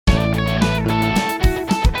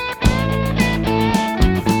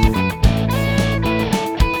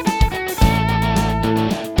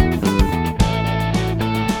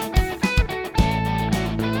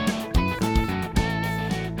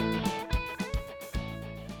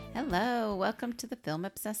Hello, welcome to the Film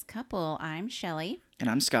Obsessed Couple. I'm Shelly. And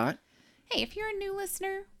I'm Scott. Hey, if you're a new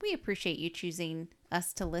listener, we appreciate you choosing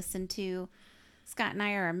us to listen to. Scott and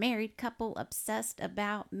I are a married couple obsessed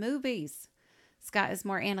about movies. Scott is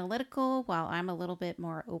more analytical, while I'm a little bit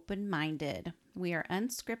more open-minded. We are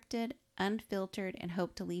unscripted, unfiltered, and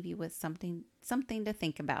hope to leave you with something to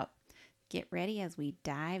think about. Get ready as we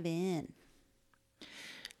dive in.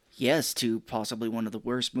 Yes, to possibly one of the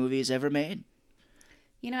worst movies ever made.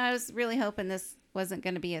 You know, I was really hoping this wasn't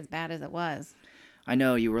going to be as bad as it was. I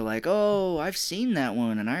know you were like, oh, I've seen that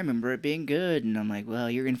one, and I remember it being good. And I'm like, well,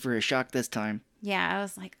 you're in for a shock this time. Yeah, I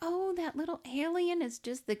was like, oh, that little alien is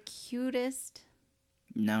just the cutest.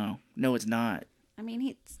 No, it's not. I mean,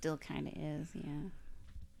 he still kind of is, yeah.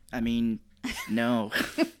 I mean, no.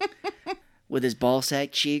 With his ball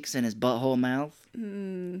sack cheeks and his butthole mouth.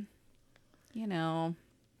 You know.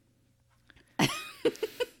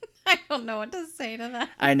 I don't know what to say to that.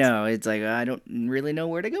 I know. It's like, I don't really know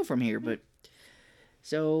where to go from here. But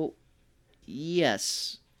so,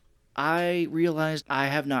 yes, I realized I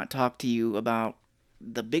have not talked to you about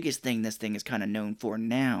the biggest thing this thing is kind of known for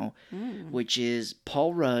now, which is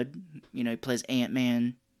Paul Rudd. You know, he plays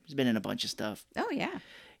Ant-Man. He's been in a bunch of stuff. Oh, yeah.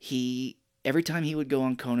 Every time he would go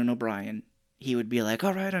on Conan O'Brien, he would be like,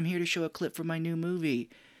 all right, I'm here to show a clip from my new movie.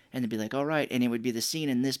 And they'd be like, all right. And it would be the scene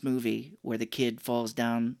in this movie where the kid falls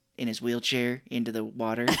down in his wheelchair into the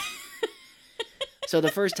water. So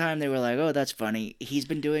the first time they were like, oh, that's funny. He's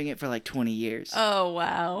been doing it for like 20 years. Oh,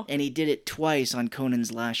 wow. And he did it twice on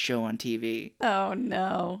Conan's last show on TV. Oh,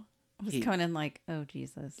 no. Was Conan like, oh,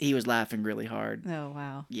 Jesus? He was laughing really hard. Oh,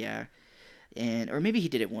 wow. Yeah. Or maybe he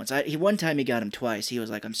did it once. One time he got him twice. He was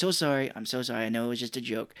like, I'm so sorry. I know it was just a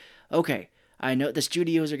joke. Okay. I know the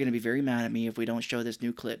studios are going to be very mad at me if we don't show this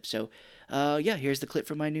new clip. So, yeah, here's the clip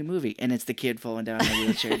from my new movie. And it's the kid falling down in a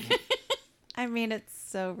wheelchair. I mean, it's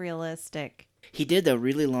so realistic. He did a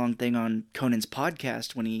really long thing on Conan's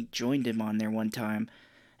podcast when he joined him on there one time.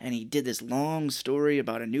 And he did this long story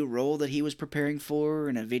about a new role that he was preparing for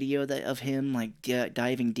and a video of him like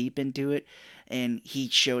diving deep into it. And he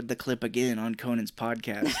showed the clip again on Conan's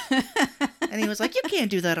podcast. And he was like, you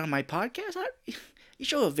can't do that on my podcast. You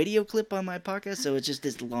show a video clip on my podcast? So it's just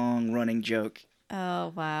this long running joke.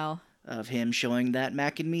 Oh, wow. Of him showing that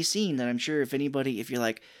Mac and Me scene that I'm sure if you're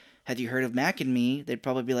like, have you heard of Mac and Me? They'd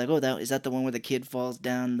probably be like, oh, is that the one where the kid falls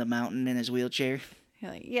down the mountain in his wheelchair? You're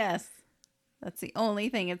like, yes. That's the only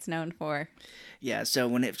thing it's known for. Yeah, so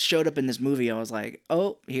when it showed up in this movie, I was like,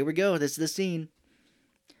 oh, here we go. This is the scene.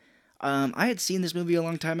 I had seen this movie a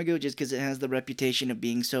long time ago just because it has the reputation of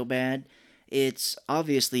being so bad. It's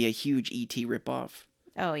obviously a huge E.T. ripoff.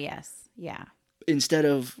 Oh, yes. Yeah. Instead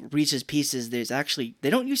of Reese's Pieces, they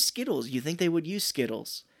don't use Skittles. You think they would use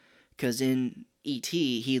Skittles. Because in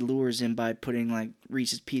E.T., he lures him by putting, like,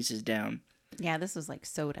 Reese's Pieces down. Yeah, this was like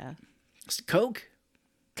soda. Coke.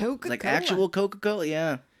 Coca-Cola. It's like actual Coca-Cola,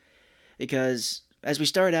 yeah. Because as we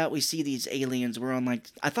start out, we see these aliens. We're on, like,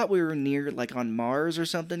 I thought we were near, like, on Mars or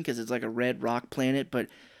something, because it's like a red rock planet, but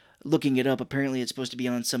looking it up, apparently it's supposed to be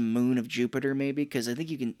on some moon of Jupiter, maybe, because I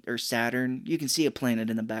think or Saturn, you can see a planet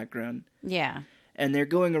in the background. Yeah. And they're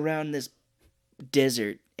going around this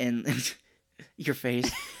desert, and your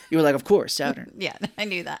face, you were like, of course, Saturn. Yeah, I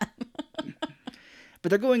knew that. But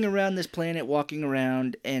they're going around this planet, walking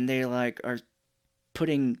around, and they, like, are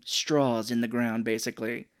putting straws in the ground,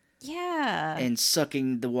 basically. Yeah. And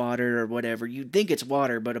sucking the water or whatever. You'd think it's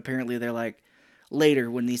water, but apparently they're like,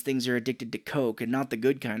 later when these things are addicted to Coke, and not the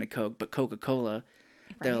good kind of Coke, but Coca-Cola, right.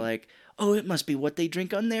 They're like, oh, it must be what they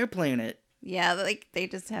drink on their planet. Yeah, like they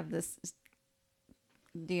just have this,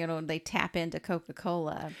 they tap into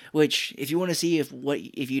Coca-Cola. Which, if you want to see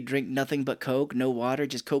if you drink nothing but Coke, no water,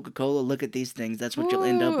 just Coca-Cola, look at these things. That's what you'll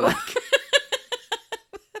end up like.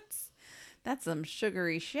 That's some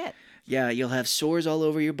sugary shit. Yeah, you'll have sores all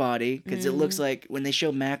over your body, because it looks like, when they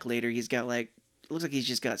show Mac later, he's got like, it looks like he's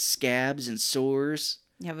just got scabs and sores.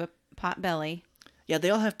 You have a pot belly. Yeah, they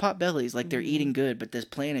all have pot bellies, like they're eating good, but this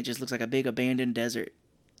planet just looks like a big abandoned desert.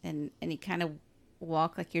 And you kind of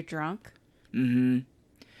walk like you're drunk. Mm-hmm.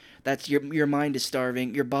 That's your mind is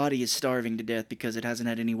starving. Your body is starving to death because it hasn't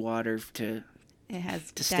had any water to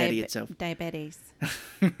steady itself. Diabetes.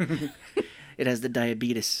 It has the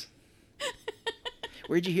diabetes.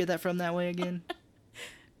 Where'd you hear that from that way again?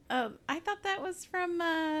 I thought that was from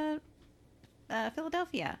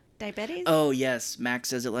Philadelphia. Diabetes? Oh, yes. Max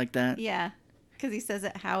says it like that. Yeah. Because he says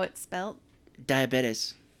it how it's spelt.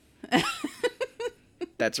 Diabetes.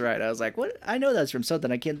 That's right. I was like, what? I know that's from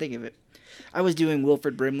something. I can't think of it. I was doing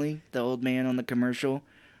Wilford Brimley, the old man on the commercial.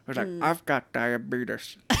 I was like, I've got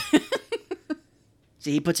diabetes.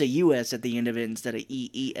 See, he puts a U-S at the end of it instead of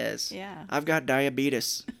E-E-S. Yeah. I've got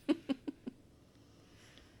diabetes.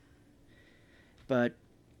 But...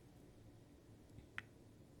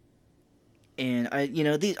 And I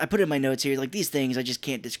put in my notes here, like, these things, I just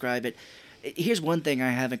can't describe it. Here's one thing I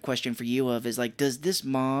have a question for you of, is, like, does this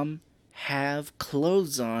mom have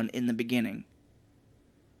clothes on in the beginning?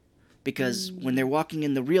 Because when they're walking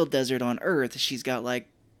in the real desert on Earth, she's got, like,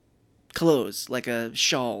 clothes, like a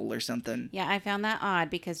shawl or something. Yeah, I found that odd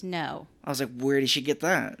because no. I was like, where did she get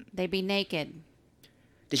that? They'd be naked.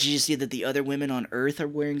 Did she just see that the other women on Earth are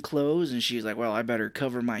wearing clothes, and she's like, well, I better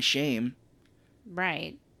cover my shame?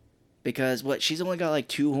 Right. Because, she's only got, like,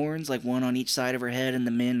 2 horns, like, one on each side of her head, and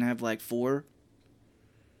the men have, like, 4?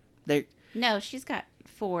 No, she's got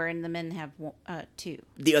 4, and the men have 2.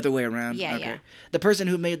 The other way around? Yeah, okay. yeah. The person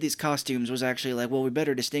who made these costumes was actually like, well, we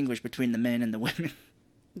better distinguish between the men and the women.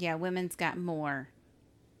 Yeah, women's got more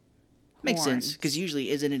Makes horns. sense, because usually,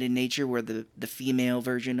 isn't it in nature where the female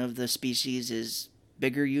version of the species is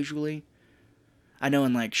bigger, usually? I know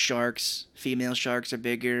in, like, sharks, female sharks are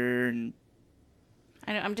bigger, and...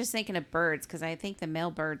 I'm just thinking of birds, because I think the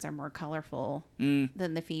male birds are more colorful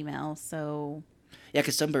than the female, so... Yeah,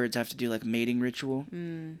 because some birds have to do, like, a mating ritual.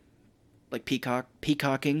 Like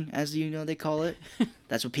peacocking, as they call it.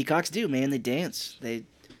 That's what peacocks do, man. They dance.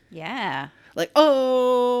 Yeah. Like,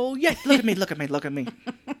 oh, yeah, look at me, look at me, look at me.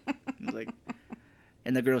 Like,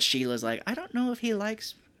 and the girl Sheila's like, I don't know if he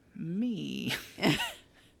likes me.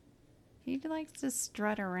 He likes to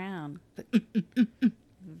strut around.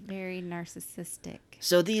 Very narcissistic.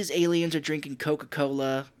 So these aliens are drinking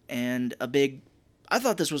Coca-Cola, and I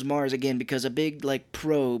thought this was Mars again, because a big, like,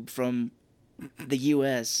 probe from the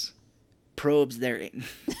U.S. probes their...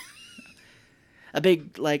 a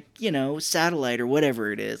big, like, satellite or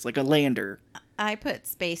whatever it is, like a lander. I put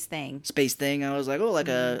space thing. Space thing. I was like, oh, like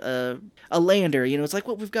a lander. It's like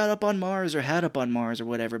what we've got up on Mars or had up on Mars or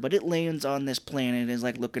whatever. But it lands on this planet and is,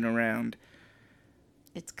 like, looking around.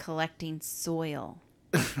 It's collecting soil.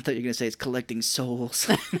 I thought you were going to say it's collecting souls.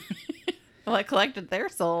 Well, it collected their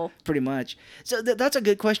soul. Pretty much. So that's a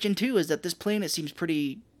good question, too, is that this planet seems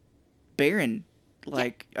pretty barren.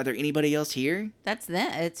 Like, Are there anybody else here? That's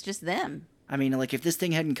them. It's just them. I mean, like, if this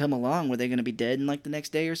thing hadn't come along, were they going to be dead in, like, the next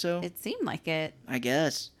day or so? It seemed like it. I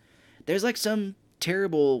guess. There's, like, some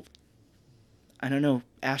terrible, I don't know,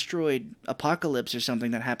 asteroid apocalypse or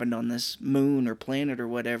something that happened on this moon or planet or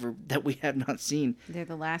whatever that we have not seen. They're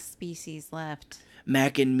the last species left.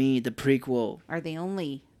 Mac and Me, the prequel. Are the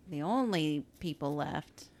only people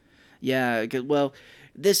left. Yeah, well,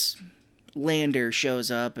 this lander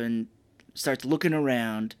shows up and starts looking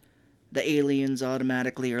around. The aliens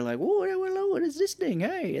automatically are like, whoa, hello, what is this thing?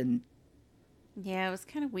 Hey, and... Yeah, it was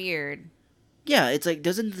kind of weird. Yeah, it's like,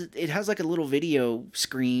 it has like a little video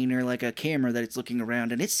screen or like a camera that it's looking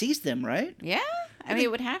around, and it sees them, right? Yeah? I mean,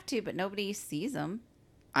 it would have to, but nobody sees them.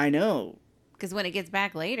 I know. Because when it gets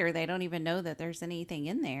back later, they don't even know that there's anything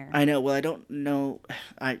in there. I know. Well, I don't know.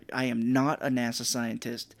 I am not a NASA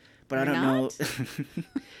scientist, but I don't know,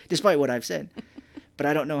 despite what I've said. But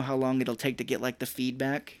I don't know how long it'll take to get, like, the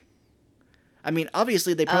feedback. I mean,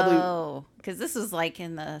 obviously they probably... Oh, because this was, like,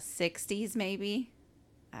 in the 60s, maybe?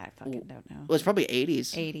 I fucking don't know. Well, it's probably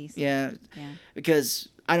 80s. 80s. Yeah. Yeah. Because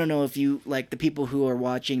I don't know if you, like, the people who are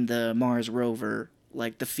watching the Mars rover,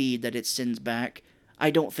 like, the feed that it sends back, I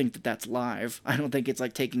don't think that that's live. I don't think it's,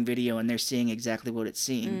 like, taking video and they're seeing exactly what it's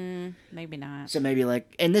seeing. Maybe not. So maybe,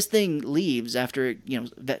 like... And this thing leaves after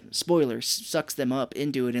it, spoiler, sucks them up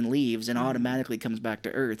into it and leaves and automatically comes back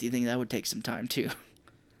to Earth. You think that would take some time, too?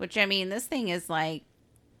 Which, I mean, this thing is, like,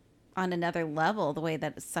 on another level, the way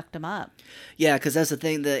that it sucked them up. Yeah, because that's the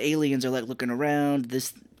thing. The aliens are, like, looking around.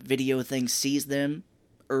 This video thing sees them.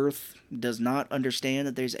 Earth does not understand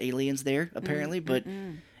that there's aliens there, apparently, but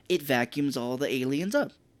it vacuums all the aliens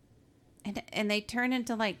up. And they turn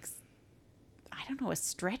into, like, I don't know, a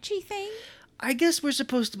stretchy thing? I guess we're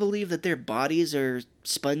supposed to believe that their bodies are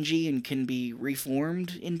spongy and can be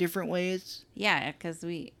reformed in different ways. Yeah, because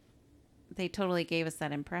they totally gave us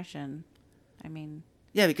that impression. I mean...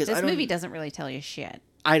 Yeah, because this movie doesn't really tell you shit.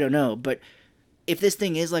 I don't know, but if this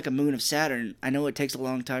thing is like a moon of Saturn, I know it takes a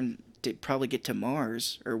long time to probably get to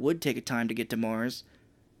Mars, or would take a time to get to Mars.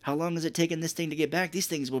 How long has it taken this thing to get back? These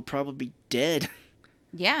things will probably be dead.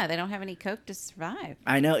 Yeah, they don't have any coke to survive.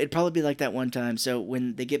 I know, it'd probably be like that one time. So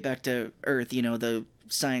when they get back to Earth, the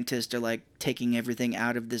scientists are like taking everything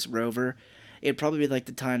out of this rover. It'd probably be like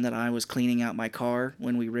the time that I was cleaning out my car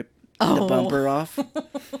when we ripped the bumper off.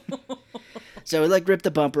 So it, like, ripped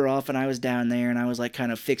the bumper off, and I was down there, and I was, like,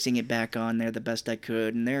 kind of fixing it back on there the best I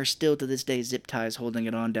could. And there are still, to this day, zip ties holding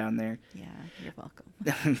it on down there. Yeah, you're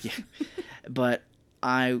welcome. Yeah. But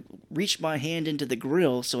I reached my hand into the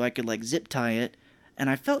grill so I could like zip tie it, and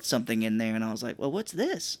I felt something in there, and I was like, well, what's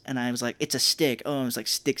this? And I was like, it's a stick. Oh, it was like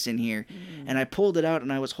sticks in here. And I pulled it out,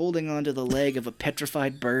 and I was holding onto the leg of a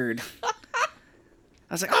petrified bird.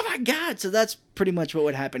 I was like, oh my God. So that's pretty much what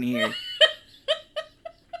would happen here.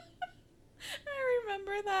 I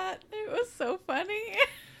remember that. It was so funny.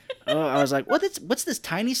 Oh, I was like, what's this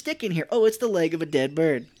tiny stick in here? Oh, it's the leg of a dead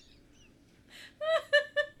bird.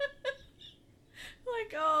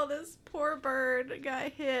 Like, oh, this poor bird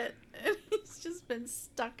got hit, and he's just been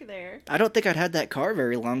stuck there. I don't think I'd had that car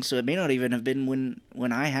very long, so it may not even have been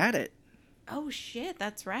when I had it. Oh shit,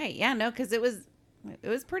 that's right. Yeah, no, because it was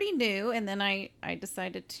pretty new, and then I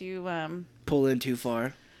decided to Pull in too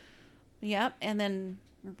far. yep, and then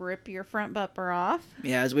rip your front bumper off.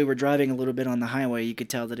 Yeah, as we were driving a little bit on the highway, you could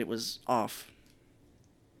tell that it was off.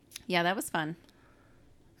 Yeah, that was fun.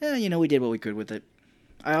 Yeah, we did what we could with it.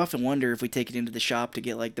 I often wonder if we take it into the shop to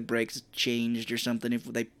get like the brakes changed or something, if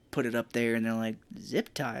they put it up there and they're like,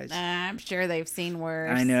 zip ties. I'm sure they've seen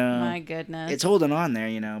worse. I know. My goodness. It's holding on there,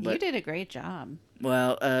 but you did a great job.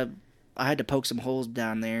 well, I had to poke some holes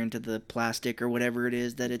down there into the plastic or whatever it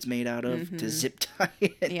is that it's made out of to zip tie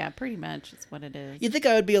it. Yeah, pretty much is what it is. You'd think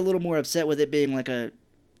I would be a little more upset with it being like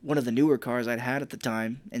one of the newer cars I'd had at the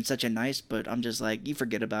time and such a nice, but I'm just like, you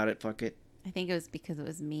forget about it, fuck it. I think it was because it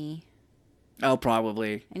was me. Oh,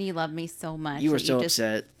 probably. And you loved me so much. You were that so just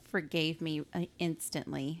upset. Forgave me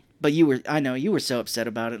instantly. But I know, you were so upset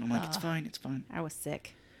about it. I'm like, it's fine. I was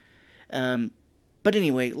sick. But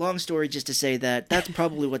anyway, long story just to say that's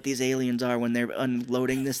probably what these aliens are when they're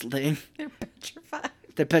unloading this thing. They're petrified.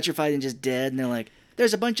 They're petrified and just dead, and they're like,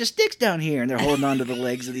 there's a bunch of sticks down here, and they're holding on to the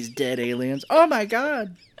legs of these dead aliens. Oh my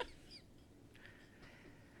God.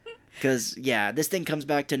 Because, yeah, this thing comes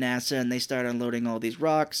back to NASA, and they start unloading all these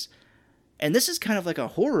rocks. And this is kind of like a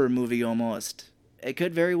horror movie almost. It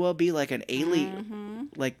could very well be like an alien,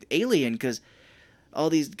 because all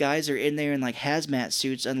these guys are in there in like hazmat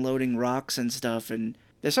suits unloading rocks and stuff, and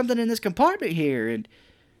there's something in this compartment here, and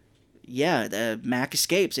yeah, the Mac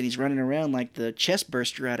escapes, and he's running around like the chest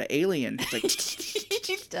burster out of Alien. It's like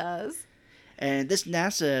He does. And this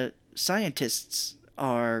NASA scientists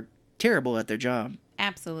are terrible at their job.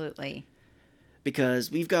 Absolutely. Because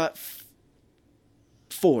we've got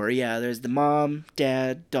four, yeah, there's the mom,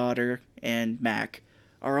 dad, daughter, and Mac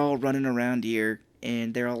are all running around here.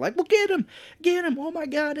 And they're all like, well, get him! Oh my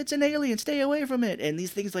God, it's an alien, stay away from it! And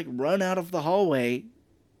these things like run out of the hallway,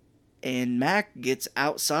 and Mac gets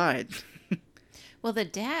outside. Well, the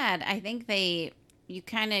dad, I think you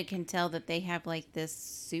kind of can tell that they have like this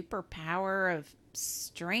superpower of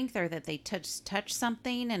strength, or that they touch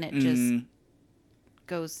something and it just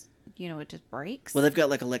goes, it just breaks. Well, they've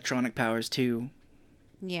got like electronic powers too.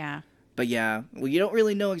 Yeah. But yeah, well, you don't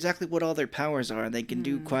really know exactly what all their powers are. They can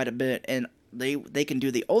do quite a bit, and they can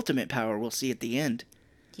do the ultimate power we'll see at the end.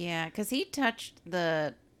 Yeah, because he touched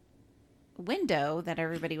the window that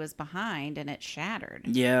everybody was behind, and it shattered.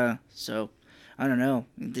 Yeah, so, I don't know.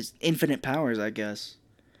 There's infinite powers, I guess.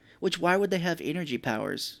 Which, why would they have energy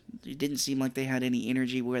powers? It didn't seem like they had any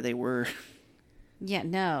energy where they were. Yeah,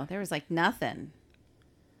 no, there was like nothing.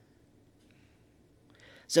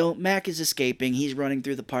 So Mac is escaping. He's running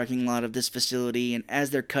through the parking lot of this facility, and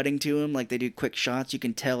as they're cutting to him, like they do quick shots, you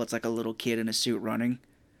can tell it's like a little kid in a suit running.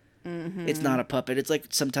 Mm-hmm. It's not a puppet. It's like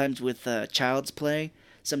sometimes with Child's Play,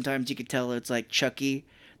 sometimes you can tell it's like Chucky.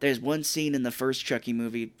 There's one scene in the first Chucky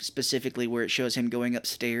movie specifically where it shows him going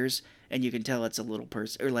upstairs, and you can tell it's a little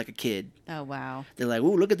person, or like a kid. Oh, wow. They're like,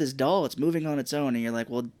 ooh, look at this doll. It's moving on its own. And you're like,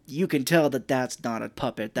 well, you can tell that that's not a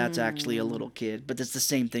puppet. That's actually a little kid. But it's the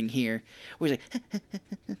same thing here. Where he's like,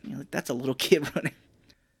 you're like, that's a little kid running.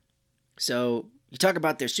 So you talk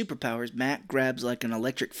about their superpowers. Matt grabs like an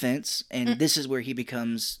electric fence, and this is where he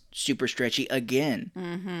becomes super stretchy again.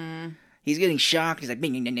 Mm-hmm. He's getting shocked. He's like,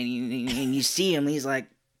 and you see him. He's like,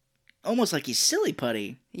 almost like he's silly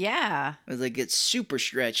putty. Yeah. It's like gets super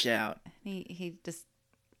stretched out. He just,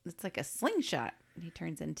 it's like a slingshot he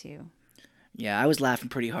turns into. Yeah, I was laughing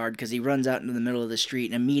pretty hard because he runs out into the middle of the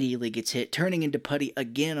street and immediately gets hit, turning into putty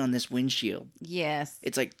again on this windshield. Yes.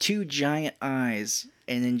 It's like two giant eyes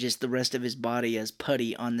and then just the rest of his body as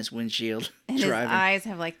putty on this windshield. And driving. his eyes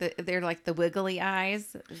have they're like the wiggly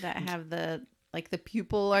eyes that have the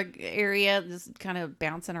pupil area just kind of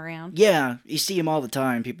bouncing around. Yeah, you see him all the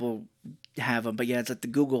time. People have them, but yeah, it's like the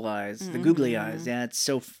Google eyes, the googly eyes. Yeah, it's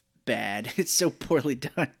so bad. It's so poorly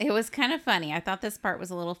done. It was kind of funny. I thought this part was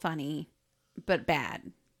a little funny, but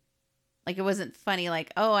bad. Like, it wasn't funny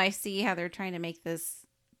like, oh, I see how they're trying to make this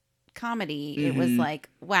comedy. It was like,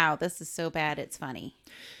 wow, this is so bad, it's funny.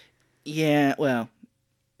 Yeah, well,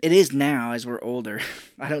 It is now as we're older.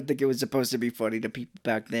 I don't think it was supposed to be funny to people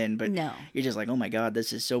back then, but No. you're just like, oh my God,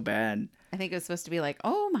 this is so bad. I think it was supposed to be like,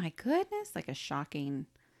 oh my goodness, like a shocking.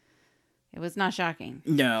 It was not shocking.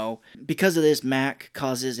 No. Because of this, Mac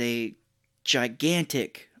causes a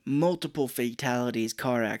gigantic, multiple fatalities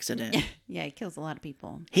car accident. Yeah, he kills a lot of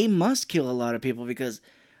people. He must kill a lot of people because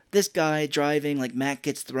this guy driving, like Mac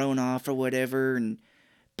gets thrown off or whatever,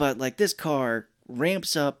 but like this car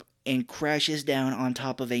ramps up and crashes down on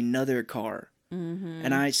top of another car. Mm-hmm.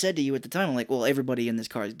 And I said to you at the time, I'm like, well, everybody in this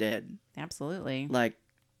car is dead. Absolutely. Like,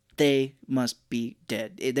 they must be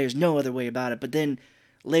dead. There's no other way about it. But then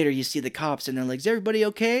later you see the cops and they're like, is everybody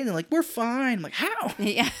okay? And they're like, we're fine. I'm like, how?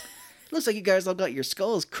 Yeah. Looks like you guys all got your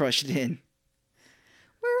skulls crushed in.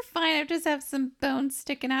 We're fine. I just have some bones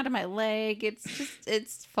sticking out of my leg.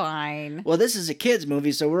 It's fine. Well, this is a kid's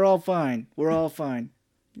movie, so we're all fine. We're all fine.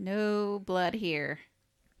 No blood here.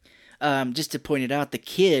 Just to point it out, the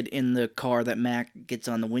kid in the car that Mac gets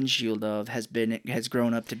on the windshield of has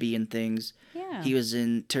grown up to be in things. Yeah. He was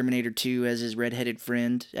in Terminator 2 as his redheaded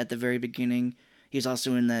friend at the very beginning. He was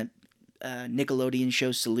also in that Nickelodeon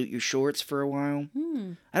show Salute Your Shorts for a while.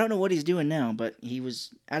 I don't know what he's doing now, but he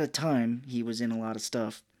was, at a time, he was in a lot of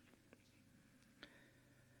stuff.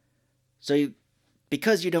 So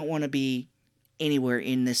because you don't want to be anywhere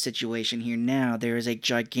in this situation here now, there is a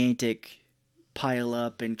gigantic pile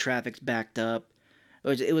up and traffic's backed up.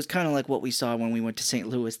 It was kind of like what we saw when we went to St.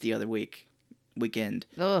 Louis the other weekend.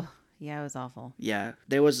 Oh, yeah, it was awful. Yeah,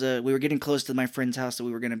 we were getting close to my friend's house that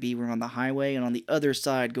we were going to be. We were on the highway, and on the other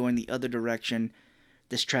side, going the other direction,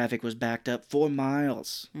 this traffic was backed up 4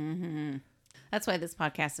 miles. Mm-hmm. That's why this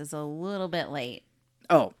podcast is a little bit late.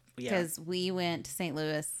 Oh, yeah. Because we went to St.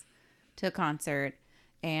 Louis to a concert,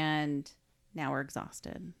 and now we're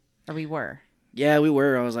exhausted. Or we were. Yeah, we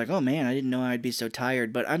were. I was like, oh man, I didn't know I'd be so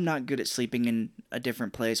tired, but I'm not good at sleeping in a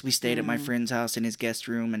different place. We stayed at my friend's house in his guest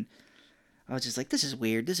room, and I was just like, this is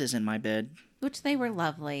weird. This isn't my bed. Which they were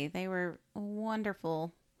lovely. They were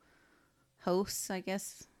wonderful hosts, I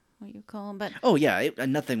guess what you call them. But oh yeah,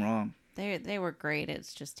 nothing wrong. they were great.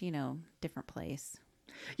 It's just, different place.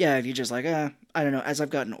 Yeah, if you're just like, I don't know. As I've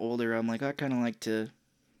gotten older, I'm like, I kind of like to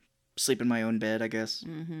sleep in my own bed, I guess.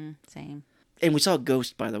 Mm-hmm. Same. And we saw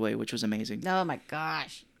Ghost, by the way, which was amazing. Oh my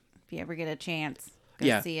gosh. If you ever get a chance,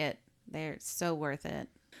 go see it. They're so worth it.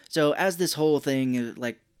 So as this whole thing,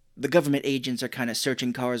 like, the government agents are kind of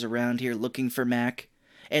searching cars around here looking for Mac.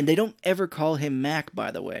 And they don't ever call him Mac,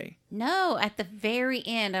 by the way. No, at the very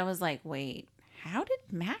end, I was like, wait, how did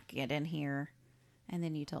Mac get in here? And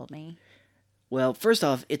then you told me. Well, first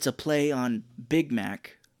off, it's a play on Big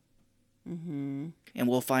Mac. Mm-hmm. And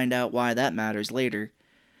we'll find out why that matters later.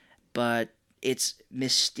 But it's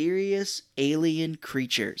mysterious alien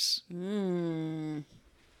creatures.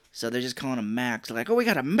 So they're just calling them Macs. They're like, oh, we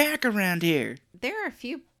got a Mac around here. There are a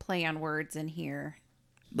few play on words in here.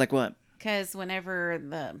 Like what? Because whenever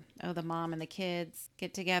the mom and the kids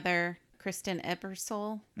get together, Kristen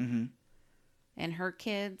Ebersole and her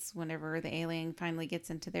kids, whenever the alien finally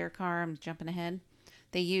gets into their car, I'm jumping ahead,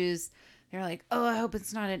 they're like, oh, I hope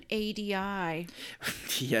it's not an ADI.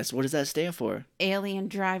 Yes, what does that stand for? Alien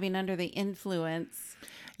driving under the influence.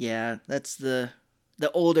 Yeah, that's the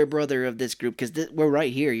older brother of this group, because we're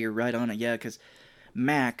right here. You're right on it, yeah, because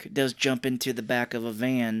Mac does jump into the back of a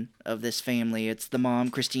van of this family. It's the mom,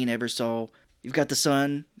 Christine Ebersole. You've got the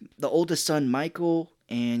son, the oldest son, Michael,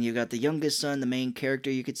 and you've got the youngest son, the main character,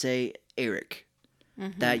 you could say, Eric.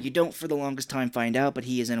 That you don't for the longest time find out, but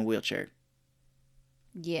he is in a wheelchair.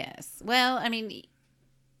 Yes. Well, I mean,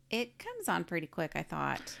 it comes on pretty quick, I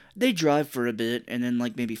thought. They drive for a bit, and then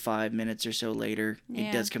like maybe 5 minutes or so later,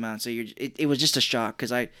 it does come out. So it was just a shock,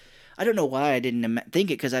 because I don't know why I didn't think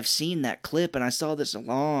it, because I've seen that clip, and I saw this a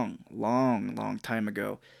long time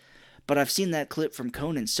ago. But I've seen that clip from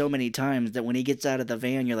Conan so many times that when he gets out of the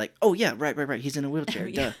van, you're like, oh yeah, right, he's in a wheelchair,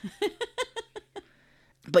 duh.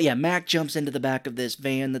 But yeah, Mac jumps into the back of this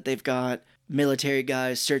van that they've got. Military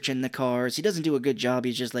guys searching the cars. He doesn't do a good job.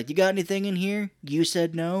 He's just like, you got anything in here? You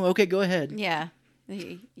said no? Okay, go ahead. Yeah.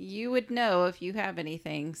 You would know if you have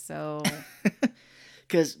anything, so...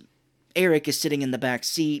 Because Eric is sitting in the back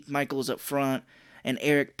seat, Michael's up front, and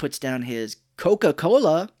Eric puts down his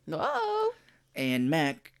Coca-Cola. Oh! And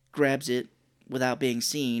Mac grabs it without being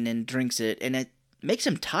seen and drinks it, and it makes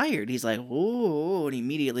him tired. He's like, whoa, and he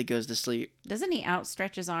immediately goes to sleep. Doesn't he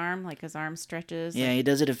outstretch his arm, like his arm stretches? Yeah, he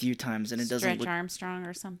does it a few times, and it doesn't Stretch Armstrong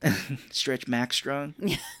or something? Stretch Mac Strong?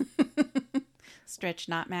 Stretch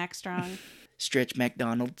not Mac Strong? Stretch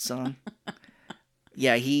McDonald song?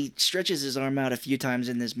 Yeah, he stretches his arm out a few times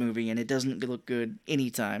in this movie, and it doesn't look good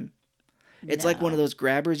anytime. It's like one of No. those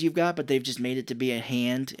grabbers you've got, but they've just made it to be a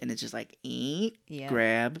hand, and it's just like, Yeah.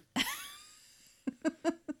 grab.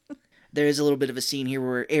 There's a little bit of a scene here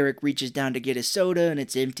where Eric reaches down to get his soda, and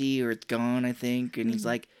it's empty, or it's gone, I think, and he's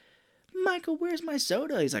like, Michael, where's my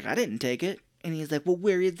soda? He's like, I didn't take it. And he's like, well,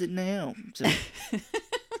 where is it now? So,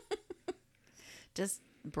 Just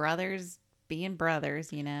brothers being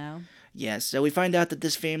brothers, you know? yes, so we find out that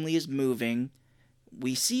this family is moving.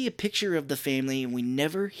 We see a picture of the family, and we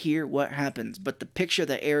never hear what happens, but the picture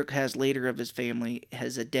that Eric has later of his family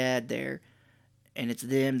has a dad there, and it's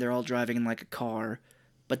them. They're all driving in like a car,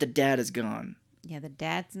 but the dad is gone. Yeah, the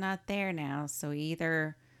dad's not there now, so he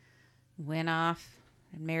either went off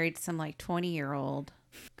and married some like 20-year-old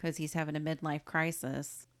because he's having a midlife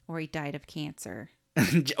crisis, or he died of cancer.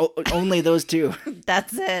 Only those two.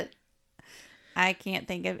 That's it. I can't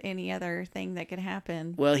think of any other thing that could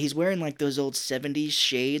happen. Well, he's wearing like those old 70s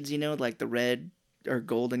shades, you know, like the red or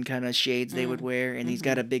golden kind of shades they would wear, and he's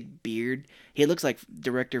got a big beard. He looks like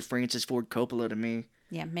director Francis Ford Coppola to me.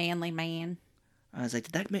 Yeah, manly man. I was like,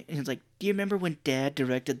 did that make... He's like, do you remember when Dad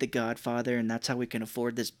directed The Godfather, and that's how we can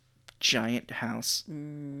afford this giant house?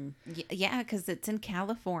 Yeah, because it's in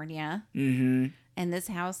California, Mm-hmm. and this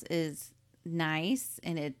house is nice,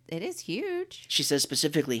 and it is huge. She says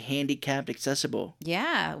specifically handicapped accessible.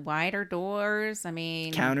 Yeah, wider doors. I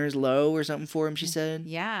mean, Counters low or something for him, she said.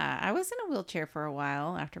 yeah, I was in a wheelchair for a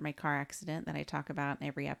while after my car accident that I talk about in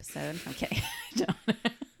every episode. Okay.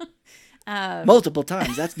 Multiple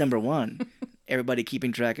times. That's number one. Everybody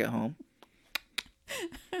keeping track at home.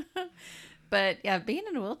 But yeah, being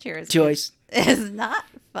in a wheelchair Choice. is not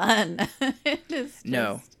fun. It is just,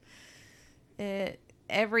 No.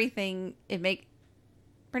 Everything,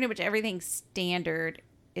 pretty much everything standard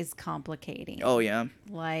is complicating. Oh, yeah.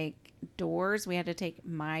 Like doors, we had to take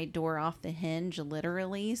my door off the hinge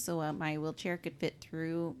literally so my wheelchair could fit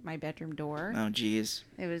through my bedroom door. Oh, geez.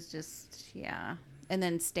 It was just, yeah. And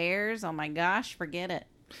then stairs, oh my gosh, forget it.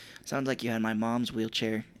 Sounds like you had my mom's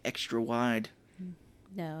wheelchair. Extra wide.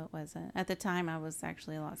 No, it wasn't. At the time, I was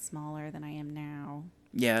actually a lot smaller than I am now.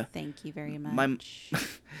 Yeah. Thank you very much.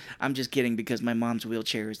 I'm just kidding because my mom's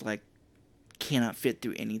wheelchair is like cannot fit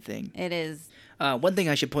through anything. It is. One thing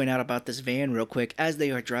I should point out about this van real quick, as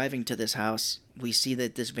they are driving to this house, we see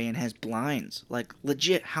that this van has blinds, like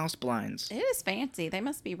legit house blinds. It is fancy. They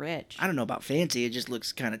must be rich. I don't know about fancy, it just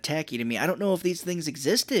looks kind of tacky to me. I don't know if these things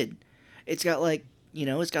existed. It's got like, you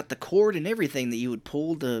know, it's got the cord and everything that you would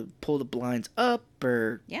pull the blinds up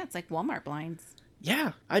or... Yeah, it's like Walmart blinds.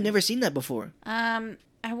 Yeah, I'd never seen that before. I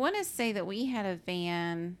want to say that we had a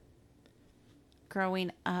van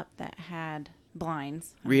growing up that had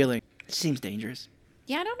blinds. Really? It seems dangerous.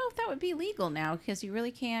 Yeah, I don't know if that would be legal now because you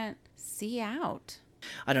really can't see out.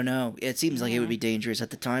 I don't know. It seems like it would be dangerous at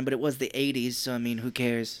the time, but it was the 80s, so I mean, who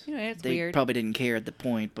cares? You know, it's They weird. probably didn't care at the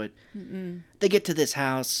point, but they get to this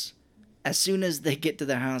house. As soon as they get to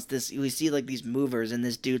the house, we see like these movers, and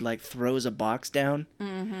this dude like throws a box down.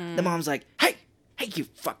 Mm-hmm. The mom's like, "Hey, you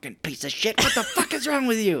fucking piece of shit! What the fuck is wrong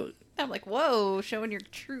with you?" I'm like, whoa, showing your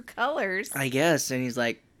true colors. I guess, and he's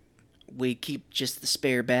like, "We keep just the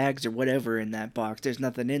spare bags or whatever in that box. There's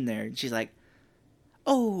nothing in there." And she's like,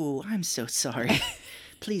 "Oh, I'm so sorry.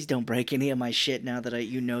 Please don't break any of my shit now that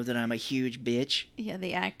you know that I'm a huge bitch." Yeah,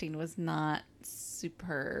 the acting was not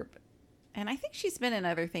superb. And I think she's been in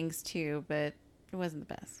other things too, but it wasn't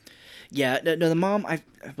the best. Yeah, no, the mom, I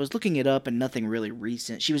was looking it up and nothing really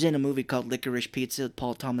recent. She was in a movie called Licorice Pizza with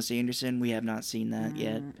Paul Thomas Anderson. We have not seen that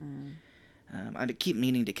yet. I keep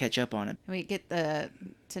meaning to catch up on it. We get to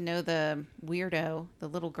know the weirdo, the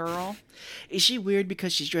little girl. Is she weird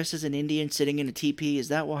because she's dressed as an Indian sitting in a teepee? Is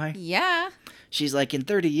that why? Yeah. She's like, in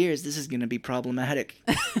 30 years, this is going to be problematic.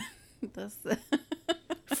 This,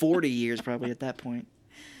 40 years probably at that point.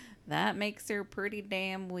 that makes her pretty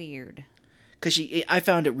damn weird. Because I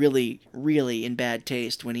found it really, really in bad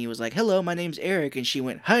taste when he was like, "Hello, my name's Eric," and she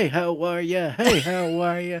went, "Hey, how are ya? Hey, how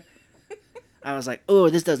are ya?" I was like, "Oh,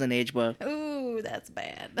 this doesn't age well." Ooh, that's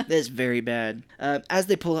bad. That's very bad. As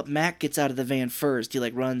they pull up, Mac gets out of the van first. He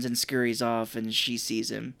like runs and scurries off, and she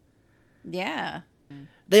sees him. Yeah.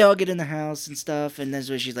 They all get in the house and stuff, and that's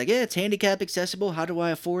where she's like, "Yeah, it's handicap accessible. How do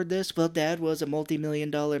I afford this?" Well, Dad was a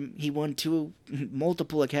multi-million-dollar. He won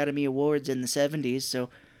multiple Academy Awards in the 70s, so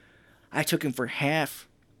I took him for half.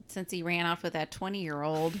 Since he ran off with that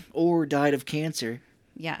 20-year-old. Or died of cancer.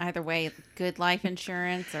 Yeah, either way, good life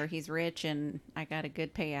insurance or he's rich and I got a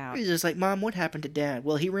good payout. He's just like, "Mom, what happened to Dad?"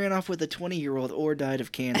 Well, he ran off with a 20-year-old or died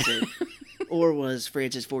of cancer. Or was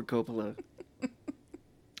Francis Ford Coppola.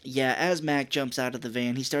 Yeah, as Mac jumps out of the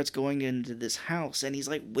van, he starts going into this house, and he's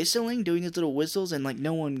like whistling, doing his little whistles, and like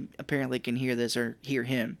no one apparently can hear this or hear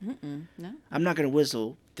him. No. I'm not gonna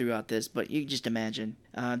whistle throughout this, but you just imagine.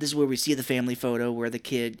 This is where we see the family photo where the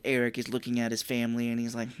kid Eric is looking at his family, and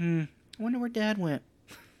he's like, I wonder where Dad went.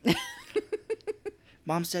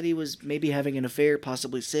 Mom said he was maybe having an affair,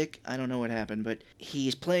 possibly sick. I don't know what happened, but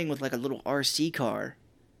he's playing with like a little RC car.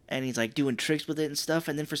 And he's like doing tricks with it and stuff.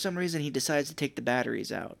 And then for some reason he decides to take the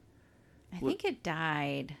batteries out. I think it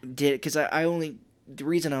died. Because the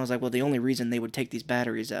reason I was like, well, the only reason they would take these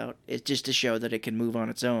batteries out is just to show that it can move on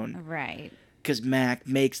its own. Right. Because Mac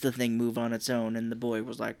makes the thing move on its own. And the boy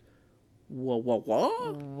was like, what?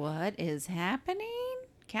 What is happening?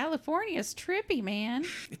 California's trippy, man.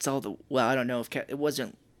 It's all well, I don't know if it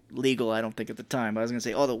wasn't legal, I don't think at the time. I was going to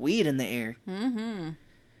say all the weed in the air. Mm-hmm.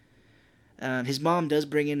 His mom does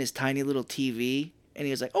bring in his tiny little TV, and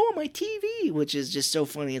he was like, "Oh, my TV," which is just so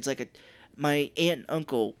funny. It's like my aunt and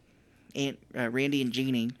uncle, Randy and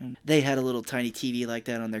Jeannie, they had a little tiny TV like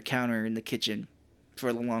that on their counter in the kitchen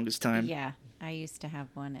for the longest time. Yeah, I used to have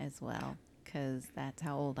one as well, because that's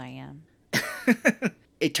how old I am.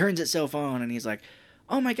 It turns itself on, and he's like,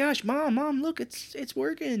 "Oh my gosh, mom, look, it's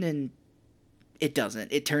working," and it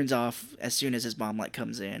doesn't. It turns off as soon as his mom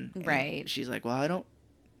comes in. Right. She's like, "Well,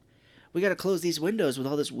 we got to close these windows with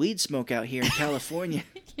all this weed smoke out here in California."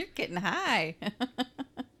 You're getting high.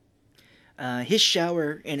 His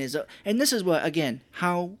shower and this is what, again,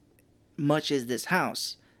 how much is this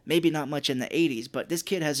house? Maybe not much in the 80s, but this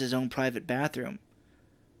kid has his own private bathroom.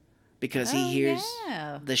 Because he hears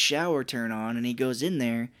the shower turn on, and he goes in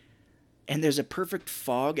there, and there's a perfect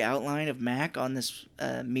fog outline of Mac on this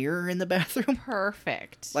mirror in the bathroom.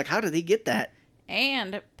 Perfect. Like, how did he get that?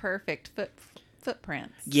 And perfect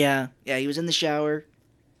footprints. Yeah, he was in the shower,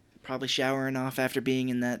 probably showering off after being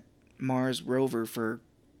in that Mars rover for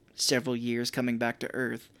several years, coming back to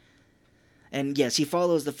Earth. And yes, he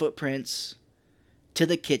follows the footprints to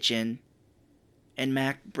the kitchen, and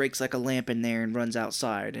Mac breaks like a lamp in there and runs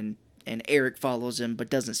outside, and Eric follows him but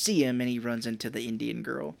doesn't see him, and he runs into the Indian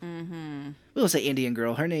girl. Mm-hmm. We'll say Indian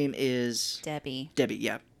girl. Her name is... Debbie. Debbie,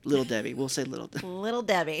 yeah. Little Debbie. We'll say Little Debbie. Little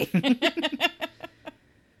Debbie.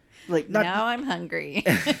 Now I'm hungry.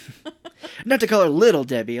 Not to call her Little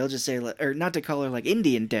Debbie, I'll just say, or not to call her like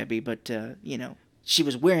Indian Debbie, but, she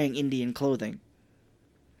was wearing Indian clothing.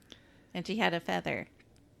 And she had a feather.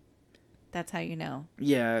 That's how you know.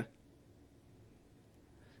 Yeah.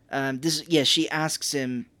 She asks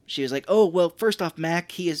him, she was like, "Oh, well, first off,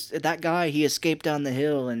 Mac, he escaped down the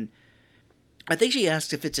hill," and I think she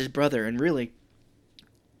asks if it's his brother, and really,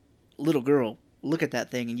 little girl, look at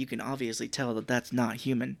that thing, and you can obviously tell that that's not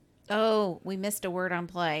human. Oh, we missed a word on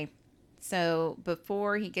play. So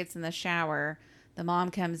before he gets in the shower, the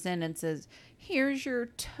mom comes in and says, "Here's your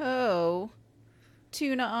toe.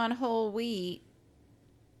 Tuna on whole wheat."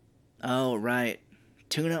 Oh, right.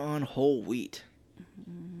 Tuna on whole wheat.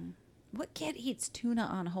 What kid eats tuna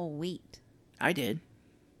on whole wheat? I did.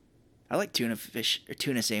 I like tuna fish or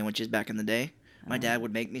tuna sandwiches back in the day. My dad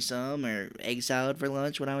would make me some, or egg salad for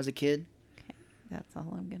lunch when I was a kid. Okay, that's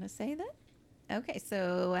all I'm going to say then. Okay,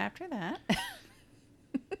 so after that...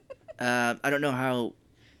 I don't know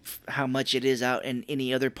how much it is out in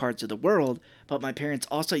any other parts of the world, but my parents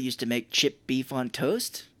also used to make chipped beef on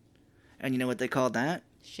toast. And you know what they called that?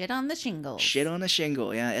 Shit on the shingles. Shit on a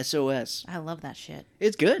shingle, yeah, SOS. I love that shit.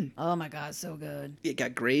 It's good. Oh my god, so good. It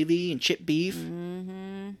got gravy and chipped beef.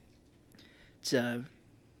 Mm-hmm. It's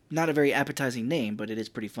not a very appetizing name, but it is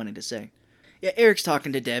pretty funny to say. Yeah, Eric's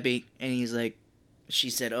talking to Debbie, and he's like, she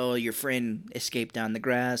said, "Oh, your friend escaped down the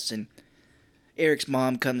grass," and Eric's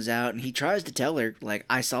mom comes out, and he tries to tell her, like,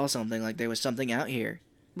 "I saw something, like there was something out here."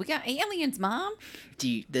 We got aliens, Mom.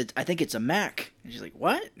 I think it's a Mac. And she's like,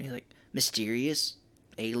 "What?" And he's like, "Mysterious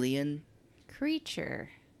alien creature."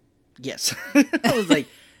 Yes. I was like,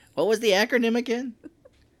 what was the acronym again?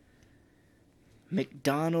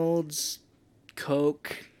 McDonald's,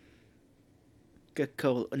 Coke,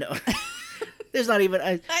 Coca-Cola. No. There's not even...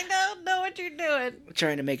 I don't know what you're doing. I'm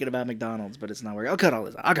trying to make it about McDonald's, but it's not working. I'll cut all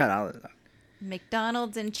this out.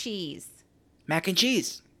 McDonald's and cheese. Mac and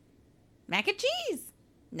cheese. Mac and cheese.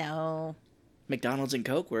 No. McDonald's and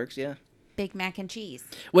Coke works, yeah. Big Mac and cheese.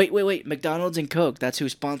 Wait. McDonald's and Coke. That's who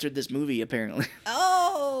sponsored this movie, apparently.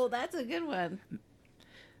 Oh, that's a good one.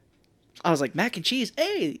 I was like, mac and cheese?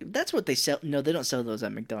 Hey, that's what they sell. No, they don't sell those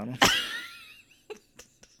at McDonald's.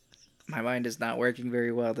 My mind is not working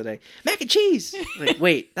very well today. Mac and cheese! Like,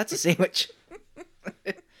 wait, that's a sandwich.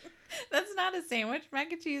 That's not a sandwich.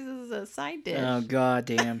 Mac and cheese is a side dish. Oh, god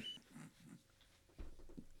damn.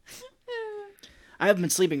 I haven't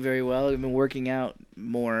been sleeping very well. I've been working out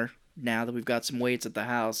more now that we've got some weights at the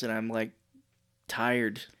house, and I'm like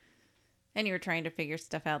tired. And you were trying to figure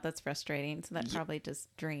stuff out. That's frustrating. So that probably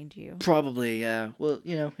just drained you. Probably, yeah. Well,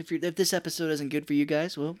 if this episode isn't good for you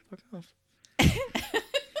guys, well, fuck off.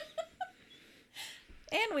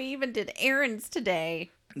 And we even did errands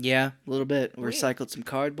today. Yeah, a little bit. We recycled some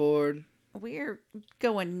cardboard. We're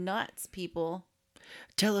going nuts, people.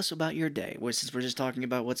 Tell us about your day, since we're just talking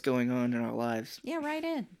about what's going on in our lives. Yeah, right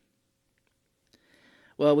in.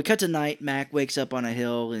 Well, we cut to night. Mac wakes up on a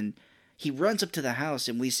hill, and he runs up to the house,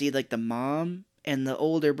 and we see, like, the mom and the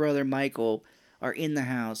older brother, Michael, are in the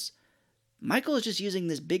house. Michael is just using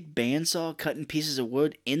this big bandsaw cutting pieces of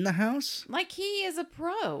wood in the house. Like he is a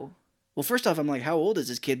pro. Well, first off, I'm like, how old is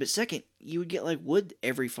this kid? But second, you would get, like, wood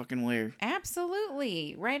every fucking where.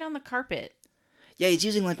 Absolutely. Right on the carpet. Yeah, he's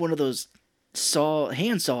using, like, one of those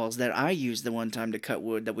hand saws that I used the one time to cut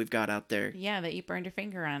wood that we've got out there. Yeah, that you burned your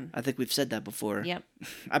finger on. I think we've said that before. Yep.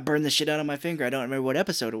 I burned the shit out of my finger. I don't remember what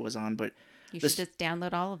episode it was on, but... You should just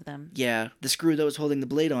download all of them. Yeah, the screw that was holding the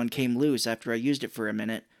blade on came loose after I used it for a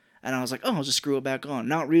minute. And I was like, oh, I'll just screw it back on.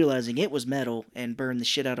 Not realizing it was metal and burned the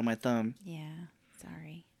shit out of my thumb. Yeah,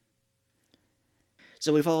 sorry.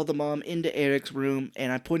 So we followed the mom into Eric's room,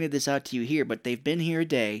 and I pointed this out to you here, but they've been here a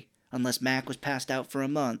day, unless Mac was passed out for a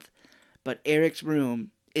month. But Eric's room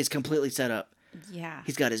is completely set up. Yeah.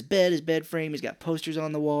 He's got his bed frame, he's got posters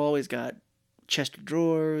on the wall, he's got chest of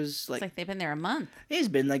drawers. It's like they've been there a month. It's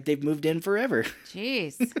been like they've moved in forever.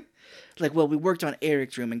 Jeez. We worked on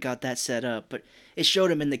Eric's room and got that set up, but it showed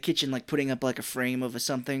him in the kitchen, like, putting up, like, a frame of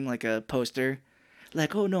something, like a poster.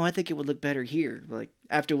 Like, oh, no, I think it would look better here. Like,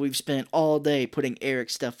 after we've spent all day putting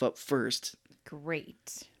Eric's stuff up first.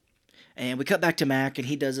 Great. And we cut back to Mac, and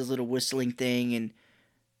he does his little whistling thing, and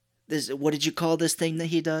what did you call this thing that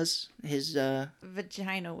he does? His,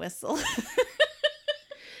 Vagina whistle.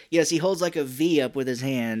 Yes, he holds, like, a V up with his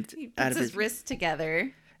hand. He puts his wrists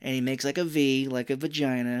together. And he makes, like, a V, like a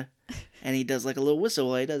vagina. And he does, like, a little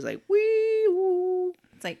whistle. He does, like, wee-woo.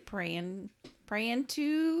 It's like praying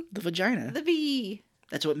to the vagina. The V.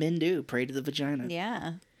 That's what men do, pray to the vagina.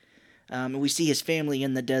 Yeah. And we see his family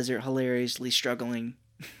in the desert hilariously struggling.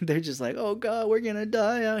 They're just like, oh, God, we're going to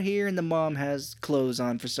die out here. And the mom has clothes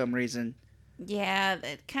on for some reason. Yeah,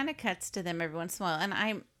 it kind of cuts to them every once in a while.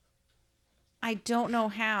 And I don't know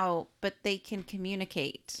how, but they can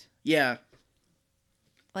communicate. Yeah.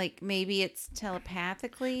 Like, maybe it's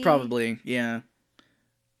telepathically. Probably, yeah.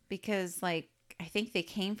 Because, like, I think they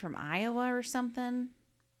came from Iowa or something.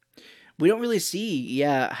 We don't really see,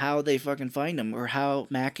 how they fucking find him or how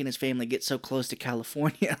Mac and his family get so close to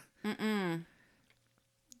California. Mm-mm.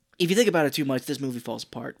 If you think about it too much, this movie falls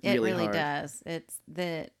apart really hard. It really does.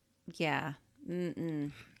 Yeah.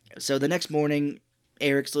 Mm-mm. So the next morning,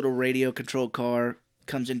 Eric's little radio-controlled car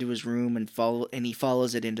comes into his room and he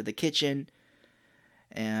follows it into the kitchen.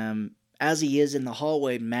 As he is in the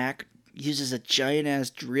hallway, Mac uses a giant-ass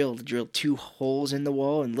drill to drill 2 holes in the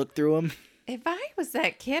wall and look through them. If I was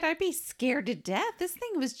that kid, I'd be scared to death. This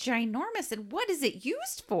thing was ginormous, and what is it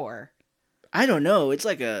used for? I don't know. It's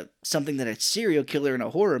like something that a serial killer in a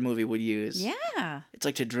horror movie would use. Yeah. It's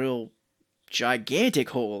like to drill gigantic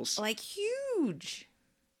holes. Like huge.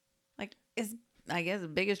 Like, I guess, as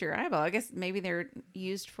big as your eyeball. I guess maybe they're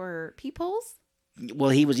used for peepholes? Well,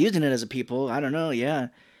 he was using it as a peephole. I don't know, yeah.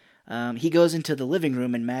 He goes into the living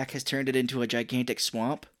room, and Mac has turned it into a gigantic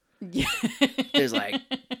swamp. Yeah. There's, like,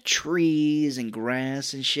 trees and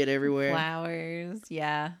grass and shit everywhere. Flowers,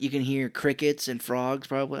 yeah. You can hear crickets and frogs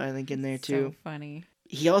probably, I think, in there, too. So funny.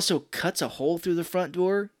 He also cuts a hole through the front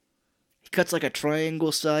door. He cuts, like, a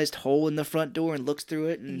triangle-sized hole in the front door and looks through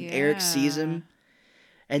it, and Eric sees him.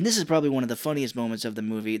 And this is probably one of the funniest moments of the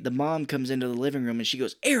movie. The mom comes into the living room, and she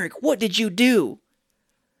goes, Eric, what did you do?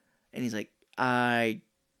 And he's like, I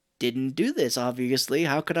didn't do this, obviously.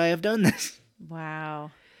 How could I have done this?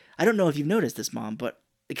 Wow. I don't know if you've noticed this, Mom, but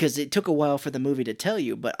because it took a while for the movie to tell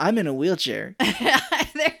you, but I'm in a wheelchair.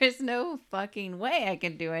 There is no fucking way I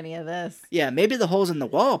can do any of this. Yeah, maybe the holes in the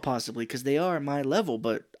wall, possibly, because they are my level,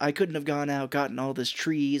 but I couldn't have gone out, gotten all this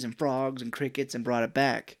trees and frogs and crickets and brought it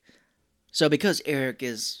back. So because Eric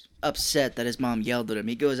is upset that his mom yelled at him,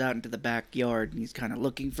 he goes out into the backyard and he's kind of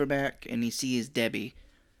looking for Mac, and he sees Debbie.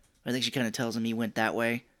 I think she kind of tells him he went that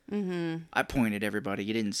way. Mm-hmm. I pointed everybody.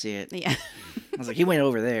 You didn't see it. Yeah. I was like, he went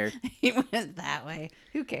over there. He went that way.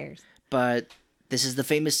 Who cares? But this is the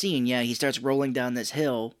famous scene. Yeah, he starts rolling down this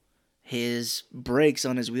hill. His brakes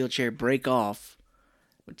on his wheelchair break off.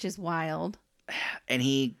 Which is wild. And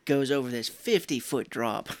he goes over this 50-foot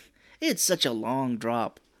drop. It's such a long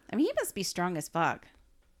drop. I mean, he must be strong as fuck.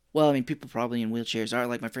 Well, I mean, people probably in wheelchairs are.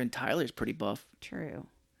 Like, my friend Tyler's pretty buff. True.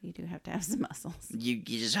 You do have to have some muscles. You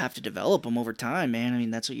just have to develop them over time, man. I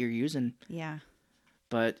mean, that's what you're using. Yeah.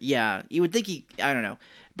 But yeah, you would think I don't know.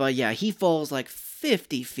 But yeah, he falls like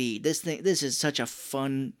 50 feet. This is such a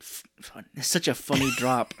such a funny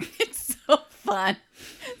drop. It's so fun.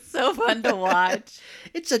 So fun to watch.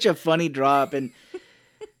 It's such a funny drop. And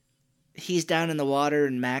he's down in the water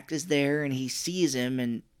and Mac is there and he sees him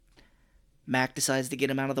and Mac decides to get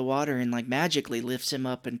him out of the water and like magically lifts him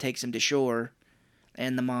up and takes him to shore.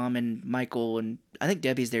 And the mom and Michael and I think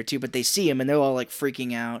Debbie's there too, but they see him and they're all like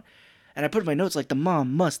freaking out. And I put in my notes like the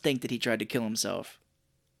mom must think that he tried to kill himself.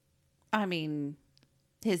 I mean,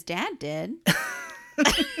 his dad did.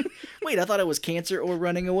 Wait, I thought it was cancer or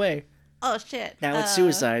running away. Oh, shit. Now it's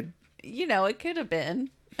suicide. You know, it could have been.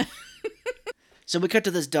 So we cut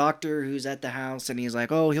to this doctor who's at the house and he's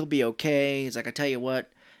like, oh, he'll be okay. He's like, I tell you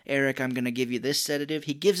what, Eric, I'm going to give you this sedative.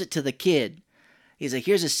 He gives it to the kid. He's like,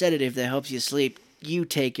 here's a sedative that helps you sleep. You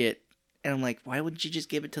take it. And I'm like, why wouldn't you just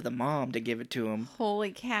give it to the mom to give it to him?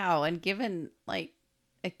 Holy cow. And giving, like,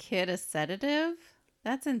 a kid a sedative?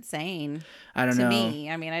 That's insane. I don't know. To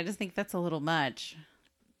me. I mean, I just think that's a little much.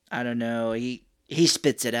 I don't know. He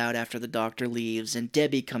spits it out after the doctor leaves, and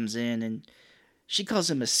Debbie comes in, and she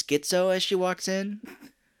calls him a schizo as she walks in.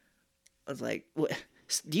 I was like, what?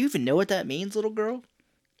 Do you even know what that means, little girl?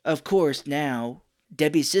 Of course, now,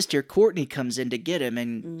 Debbie's sister, Courtney, comes in to get him,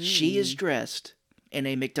 and she is dressed in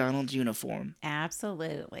a McDonald's uniform.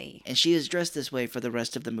 Absolutely. And she is dressed this way for the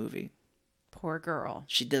rest of the movie. Poor girl.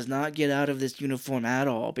 She does not get out of this uniform at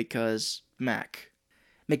all because Mac.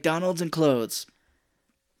 McDonald's and clothes.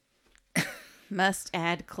 Must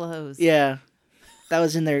add clothes. Yeah. That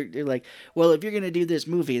was in there. They're like, well, if you're going to do this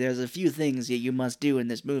movie, there's a few things that you must do in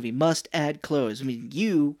this movie. Must add clothes. I mean,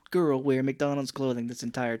 you, girl, wear McDonald's clothing this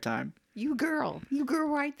entire time. You girl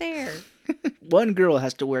right there. One girl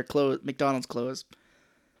has to wear McDonald's clothes.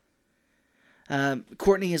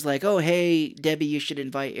 Courtney is like, oh, hey, Debbie, you should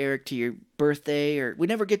invite Eric to your birthday. Or we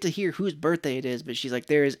never get to hear whose birthday it is, but she's like,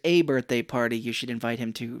 there is a birthday party you should invite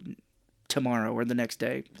him to tomorrow or the next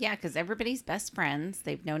day. Yeah, because everybody's best friends.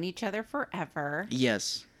 They've known each other forever.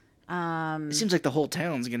 Yes. It seems like the whole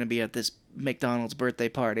town's going to be at this McDonald's birthday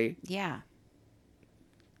party. Yeah.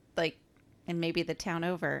 Like, and maybe the town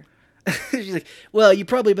over. She's like, well, you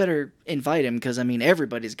probably better invite him because, I mean,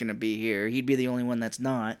 everybody's going to be here. He'd be the only one that's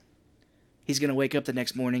not. He's going to wake up the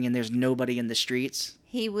next morning and there's nobody in the streets.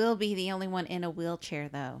 He will be the only one in a wheelchair,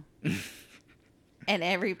 though. And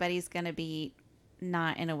everybody's going to be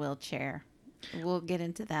not in a wheelchair. We'll get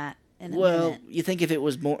into that in a minute. You think if it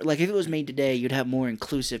was more, like if it was made today, you'd have more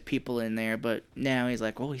inclusive people in there. But now he's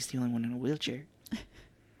like, oh, he's the only one in a wheelchair.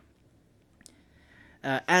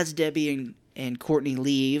 As Debbie and Courtney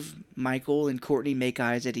leave, Michael and Courtney make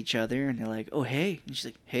eyes at each other and they're like, oh, hey. And she's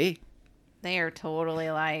like, hey. They are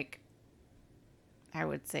totally like, I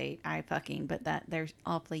would say eye fucking, but that they're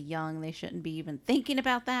awfully young. They shouldn't be even thinking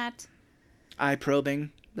about that. Eye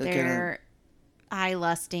probing. They're eye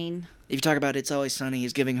lusting. If you talk about It's Always Sunny,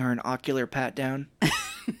 he's giving her an ocular pat down.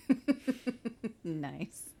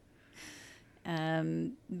 Nice.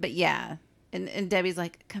 But yeah. And Debbie's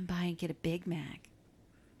like, come by and get a Big Mac.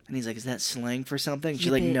 And he's like, is that slang for something?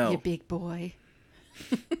 She's like, no. You big boy.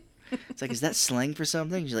 It's like, is that slang for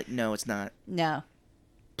something? She's like, no, it's not. No.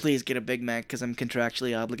 Please get a Big Mac because I'm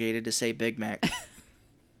contractually obligated to say Big Mac.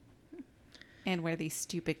 And wear these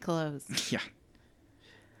stupid clothes. Yeah.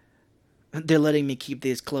 They're letting me keep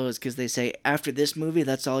these clothes because they say after this movie,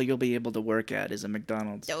 that's all you'll be able to work at is a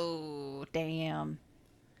McDonald's. Oh, damn.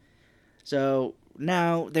 So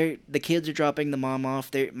now the kids are dropping the mom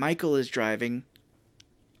off. Michael is driving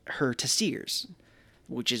her to Sears,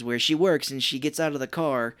 which is where she works, and she gets out of the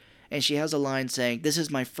car and she has a line saying, "This is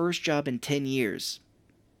my first job in 10 years."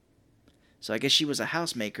 So I guess she was a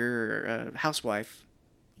housemaker or a housewife.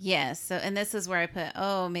 Yes. So, and this is where I put,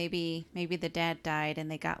 oh, maybe the dad died and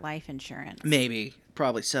they got life insurance. Maybe.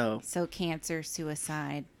 Probably so. So cancer,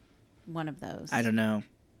 suicide, one of those. I don't know.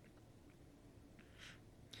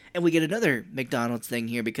 And we get another McDonald's thing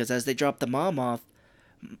here because as they drop the mom off,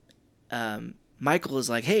 Michael is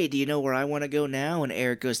like, hey, do you know where I want to go now? And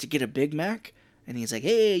Eric goes to get a Big Mac. And he's like,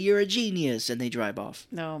 hey, you're a genius. And they drive off.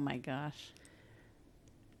 Oh, my gosh.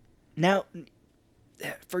 Now,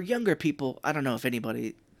 for younger people, I don't know if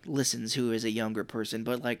anybody listens who is a younger person,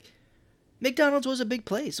 but like, McDonald's was a big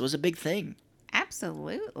place. It was a big thing.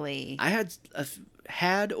 Absolutely. I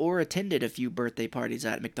had or attended a few birthday parties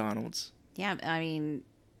at McDonald's. Yeah, I mean,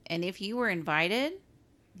 and if you were invited,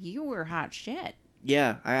 you were hot shit.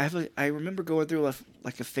 Yeah, I remember going through a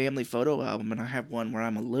family photo album, and I have one where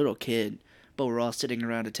I'm a little kid, but we're all sitting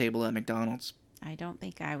around a table at McDonald's. I don't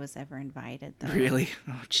think I was ever invited, though. Really?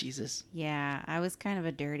 Oh, Jesus. Yeah, I was kind of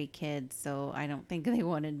a dirty kid, so I don't think they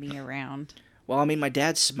wanted me around. Well, I mean, my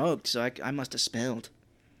dad smoked, so I must have smelled.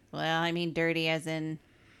 Well, I mean dirty as in...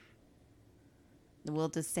 We'll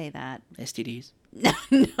just say that. STDs.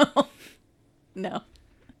 No. No.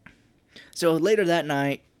 So later that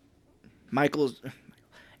night,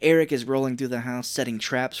 Eric is rolling through the house setting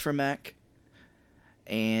traps for Mac.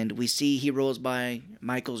 And we see he rolls by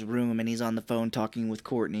Michael's room and he's on the phone talking with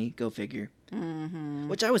Courtney. Go figure. Mm-hmm.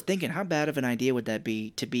 Which I was thinking, how bad of an idea would that be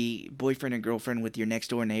to be boyfriend and girlfriend with your next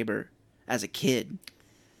door neighbor as a kid?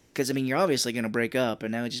 Because, I mean, you're obviously going to break up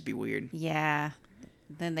and that would just be weird. Yeah.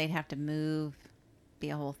 Then they'd have to move. Be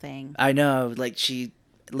a whole thing. I know. Like,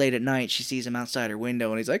 late at night, she sees him outside her window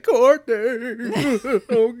and he's like, Courtney!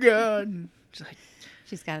 Oh, God. She's like,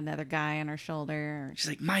 She's got another guy on her shoulder. She's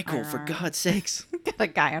like, Michael, for arm. God's sakes. Got a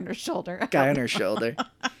guy on her shoulder. Guy on her shoulder.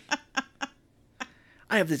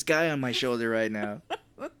 I have this guy on my shoulder right now.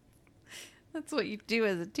 That's what you do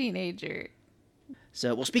as a teenager.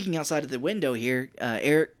 So, well, speaking outside of the window here,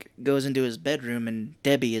 Eric goes into his bedroom and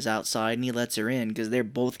Debbie is outside and he lets her in because they're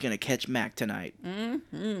both going to catch Mac tonight.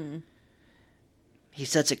 Mm-hmm. He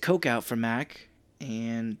sets a Coke out for Mac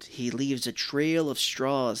and he leaves a trail of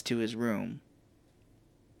straws to his room.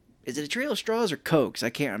 Is it a trail of straws or Cokes?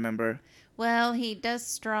 I can't remember. Well, he does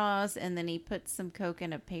straws and then he puts some Coke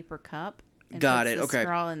in a paper cup. And Got puts it, the okay.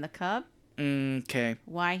 straw in the cup. Okay.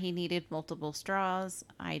 Why he needed multiple straws,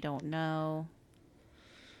 I don't know.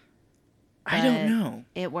 I don't But know.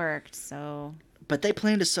 It worked, so... But they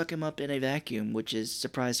plan to suck him up in a vacuum, which is,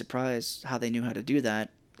 surprise, surprise, how they knew how to do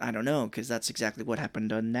that. I don't know, because that's exactly what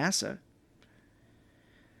happened on NASA.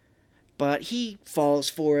 But he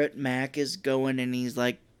falls for it. Mac is going, and he's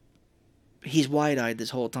like... He's wide-eyed this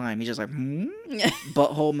whole time. He's just like...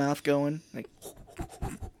 butthole mouth going. Like...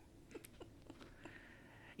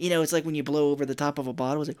 You know, it's like when you blow over the top of a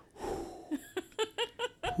bottle. It's like...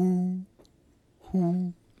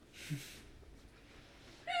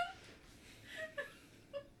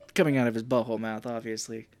 Coming out of his butthole mouth,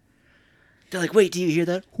 obviously. They're like, wait, do you hear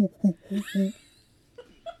that?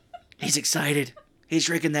 He's excited. He's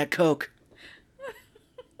drinking that Coke.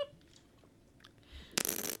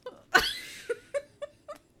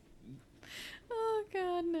 Oh,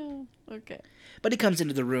 God, no. Okay. But he comes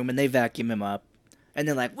into the room and they vacuum him up. And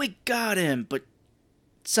they're like, we got him. But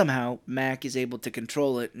somehow Mac is able to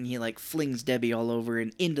control it and he like flings Debbie all over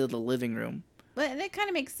and into the living room. But it kind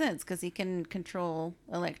of makes sense because he can control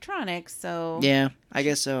electronics, so... Yeah, I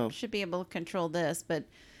guess so. Should be able to control this, but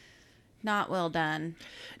not well done.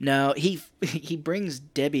 No, he brings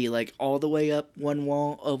Debbie like all the way up one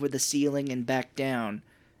wall over the ceiling and back down.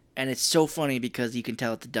 And it's so funny because you can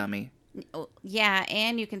tell it's a dummy. Oh, yeah,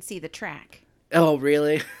 and you can see the track. Oh,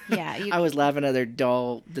 really? Yeah. I was laughing at their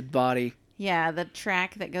doll, the body. Yeah, the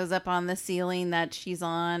track that goes up on the ceiling that she's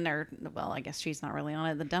on, or, well, I guess she's not really on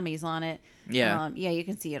it. The dummy's on it. Yeah. Yeah, you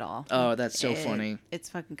can see it all. Oh, that's so funny. It's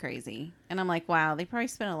fucking crazy. And I'm like, wow, they probably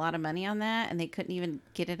spent a lot of money on that, and they couldn't even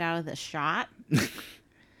get it out of the shot.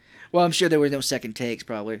 Well, I'm sure there were no second takes,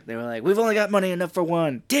 probably. They were like, we've only got money enough for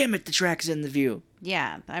one. Damn it, the track's in the view.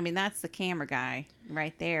 Yeah, I mean, that's the camera guy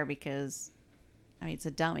right there because, I mean, it's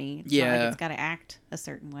a dummy. It's Yeah. not like it's got to act a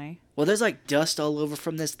certain way. Well, there's like dust all over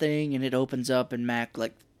from this thing, and it opens up, and Mac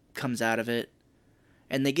like comes out of it.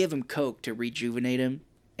 And they give him Coke to rejuvenate him.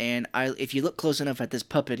 And if you look close enough at this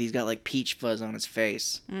puppet, he's got like peach fuzz on his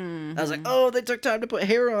face. Mm-hmm. I was like, oh, they took time to put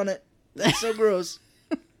hair on it. That's so gross.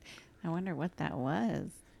 I wonder what that was.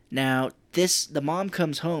 Now, the mom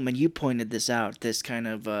comes home, and you pointed this out, this kind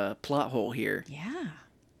of plot hole here. Yeah.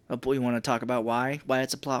 Oh, boy, you want to talk about why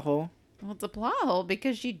it's a plot hole? Well, it's a plot hole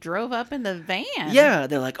because she drove up in the van. Yeah,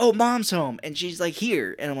 they're like, oh, mom's home, and she's like,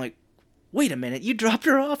 here. And I'm like, wait a minute, you dropped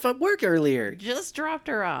her off at work earlier. Just dropped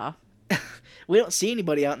her off. We don't see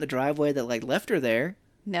anybody out in the driveway that like left her there.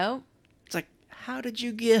 Nope. It's like, how did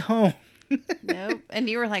you get home? Nope. And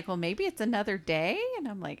you were like, well, maybe it's another day. And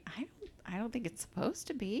I'm like, I don't think it's supposed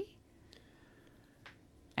to be.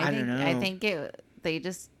 I don't know. I think they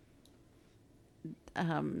just,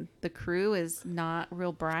 the crew is not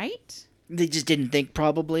real bright. They just didn't think,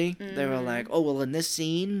 probably. They were like, oh, well, in this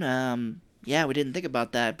scene, yeah, we didn't think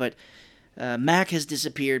about that. But Mac has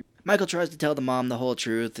disappeared. Michael tries to tell the mom the whole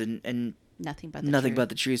truth, and Nothing but the nothing truth. but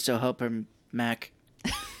the truth, so help him, Mac.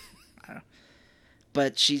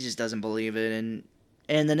 But she just doesn't believe it,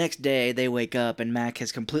 and the next day, they wake up, and Mac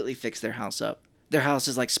has completely fixed their house up. Their house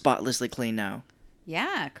is, like, spotlessly clean now.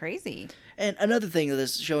 Yeah, crazy. And another thing of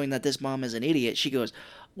this, showing that this mom is an idiot, she goes,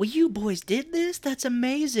 well, you boys did this? That's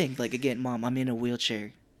amazing. Like, again, Mom, I'm in a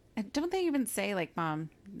wheelchair. And don't they even say, like, Mom,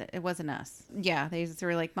 it wasn't us? Yeah, they just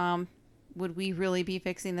were like, Mom, would we really be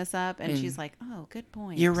fixing this up? And she's like, oh, good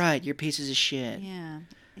point. You're right. You're pieces of shit. Yeah,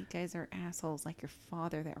 you guys are assholes like your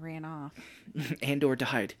father that ran off. And or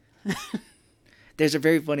died. There's a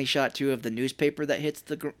very funny shot, too, of the newspaper that hits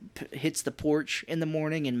the porch in the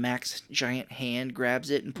morning, and Mac's giant hand grabs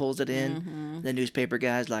it and pulls it in. Mm-hmm. The newspaper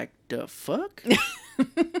guy's like, the fuck?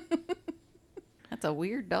 That's a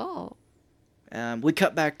weird doll. We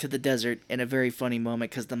cut back to the desert in a very funny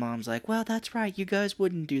moment because the mom's like, well, that's right, you guys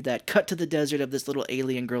wouldn't do that. Cut to the desert of this little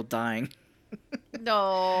alien girl dying.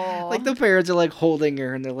 No. Like, the parents are, like, holding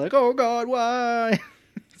her, and they're like, oh, God, why?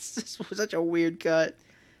 It's just such a weird cut.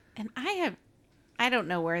 And I don't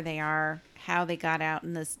know where they are, how they got out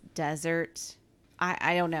in this desert.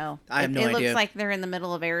 I don't know. I have no idea. It idea. looks like they're in the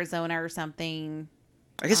middle of Arizona or something.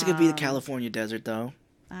 I guess it could be the California desert, though.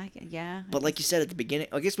 Yeah. But like you said at the beginning,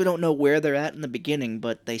 I guess we don't know where they're at in the beginning,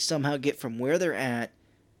 but they somehow get from where they're at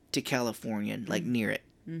to California, like near it.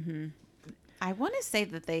 Mm-hmm. I want to say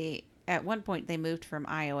that at one point, they moved from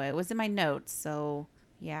Iowa. It was in my notes, so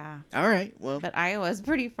yeah. All right, well. But Iowa's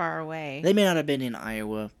pretty far away. They may not have been in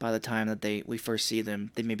Iowa by the time that we first see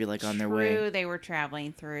them. They may be like on their way. True, they were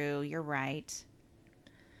traveling through. You're right.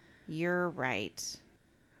 You're right.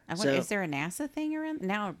 Is there a NASA thing around?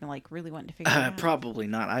 Now I'm like really wanting to figure it out. Probably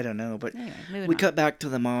not. I don't know. But anyway, moving we on. cut back to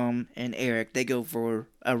the mom and Eric. They go for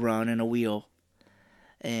a run and a wheel.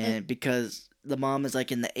 And because the mom is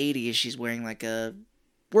like in the 80s, she's wearing like a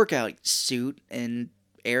workout suit. And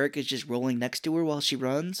Eric is just rolling next to her while she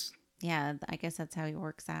runs. Yeah, I guess that's how he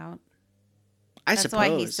works out. I suppose. suppose.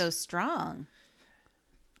 That's why he's so strong.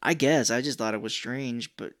 I guess. I just thought it was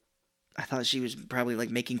strange. But I thought she was probably like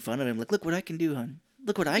making fun of him. Like, look what I can do, hon.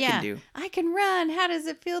 Look what I can do. I can run. How does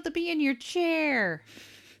it feel to be in your chair?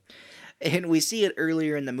 And we see it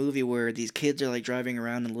earlier in the movie where these kids are like driving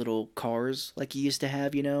around in little cars like you used to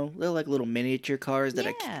have, you know? They're like little miniature cars that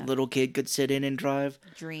a little kid could sit in and drive.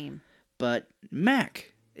 Dream. But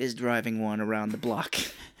Mac is driving one around the block.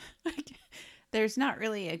 There's not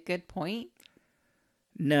really a good point.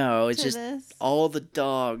 No, it's just all the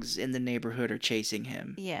dogs in the neighborhood are chasing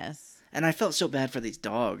him. Yes. And I felt so bad for these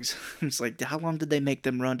dogs. It's like, how long did they make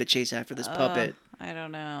them run to chase after this puppet? I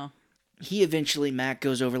don't know. Mac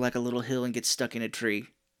goes over like a little hill and gets stuck in a tree.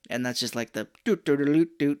 And that's just like the doot doot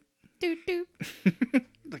doot doot. Doot doot.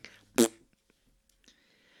 Like,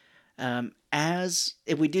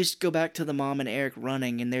 if we do go back to the mom and Eric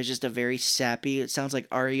running, and there's just a very sappy, it sounds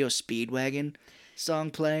like REO Speedwagon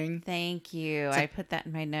song playing. Thank you. I put that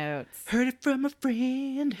in my notes. Heard it from a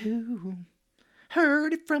friend who...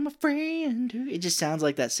 Heard it from a friend who... It just sounds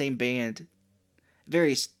like that same band.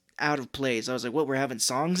 Very out of place. I was like, what, we're having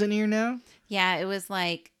songs in here now? Yeah, it was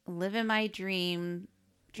like, living my dreams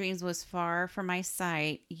was far from my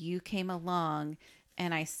sight. You came along,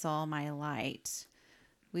 and I saw my light.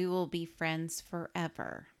 We will be friends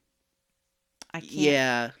forever. I can't...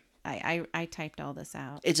 Yeah. I typed all this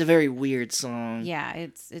out. It's a very weird song. Yeah,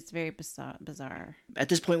 it's very bizarre. At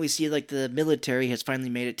this point, we see like the military has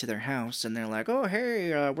finally made it to their house, and they're like, "Oh,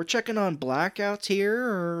 hey, we're checking on blackouts here,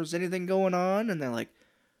 or is anything going on?" And they're like,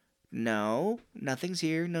 "No, nothing's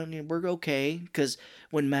here. No, we're okay." Because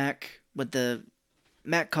when Mac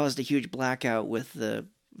caused a huge blackout with the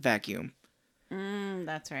vacuum.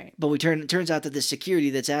 That's right. But it turns out that the security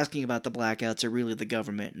that's asking about the blackouts are really the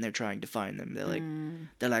government, and they're trying to find them.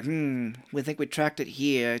 They're like, we think we tracked it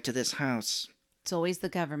here to this house. It's always the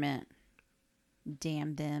government.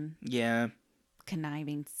 Damn them. Yeah.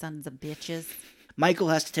 Conniving sons of bitches. Michael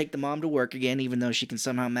has to take the mom to work again, even though she can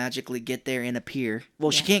somehow magically get there and appear.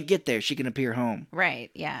 Well, she can't get there. She can appear home. Right,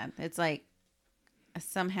 yeah. It's like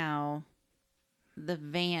somehow the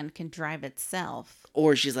van can drive itself.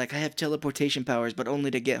 Or she's like, I have teleportation powers, but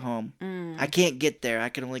only to get home. I can't get there. I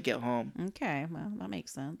can only get home. Okay, well, that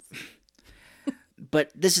makes sense.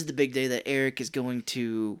 But this is the big day that Eric is going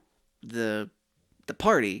to the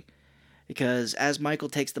party, because as Michael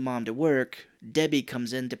takes the mom to work, Debbie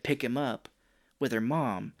comes in to pick him up with her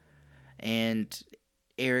mom, and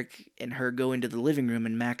Eric and her go into the living room,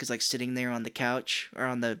 and Mac is like sitting there on the couch or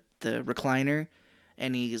on the recliner,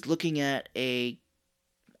 and he's looking at a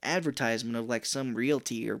advertisement of like some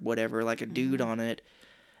realty or whatever, like a dude on it,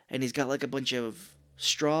 and he's got like a bunch of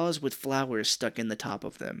straws with flowers stuck in the top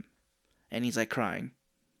of them, and he's like crying.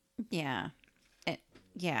 Yeah.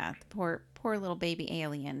 The poor little baby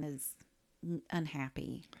alien is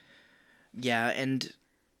unhappy. Yeah, and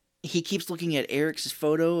he keeps looking at Eric's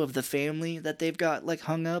photo of the family that they've got like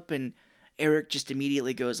hung up, and Eric just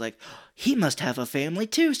immediately goes like, he must have a family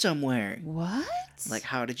too somewhere. What? Like,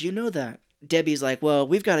 how did you know that? Debbie's like, well,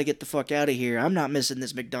 we've got to get the fuck out of here. I'm not missing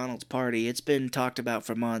this McDonald's party. It's been talked about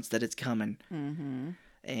for months that it's coming. Mm-hmm.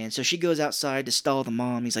 And so she goes outside to stall the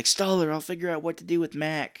mom. He's like, stall her. I'll figure out what to do with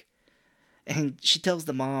Mac. And she tells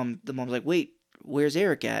the mom's like, wait, where's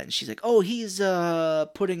Eric at? And she's like, oh, he's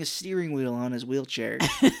putting a steering wheel on his wheelchair.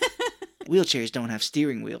 Wheelchairs don't have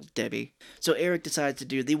steering wheels, Debbie. So Eric decides to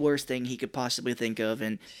do the worst thing he could possibly think of,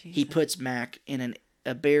 and he puts Mac in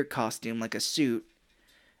a bear costume, like a suit,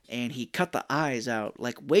 and he cut the eyes out,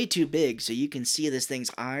 like way too big, so you can see this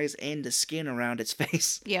thing's eyes and the skin around its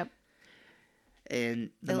face. Yep. And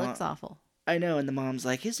It looks awful. I know, and the mom's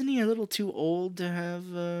like, isn't he a little too old to have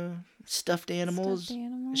stuffed animals? Stuffed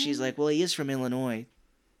animals? She's like, well, he is from Illinois.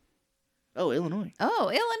 Oh, Illinois. Oh,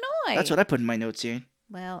 Illinois. That's what I put in my notes here.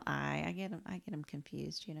 Well, I get them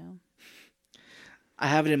confused, you know. I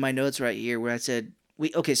have it in my notes right here where I said we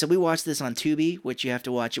watched this on Tubi, which you have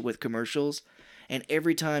to watch it with commercials, and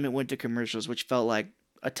every time it went to commercials, which felt like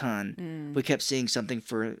a ton, we kept seeing something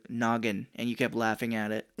for Noggin, and you kept laughing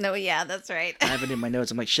at it. No, yeah, that's right. I have it in my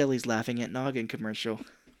notes. I'm like, Shelly's laughing at Noggin commercial.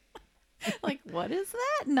 Like, what is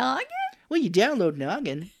that? Noggin? Well, you download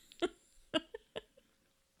Noggin.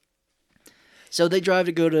 So they drive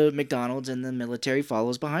to go to McDonald's, and the military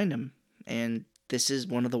follows behind them. And this is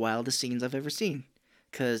one of the wildest scenes I've ever seen.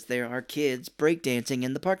 Because there are kids breakdancing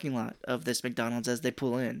in the parking lot of this McDonald's as they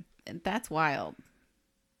pull in. That's wild.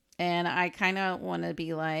 And I kind of want to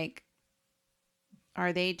be like,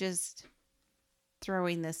 are they just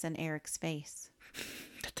throwing this in Eric's face?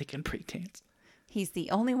 That they can breakdance. He's the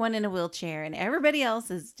only one in a wheelchair, and everybody else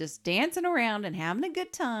is just dancing around and having a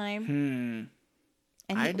good time.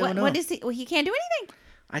 And I don't know. What is he? Well, he can't do anything.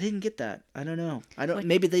 I didn't get that. I don't know.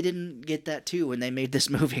 Maybe they didn't get that too when they made this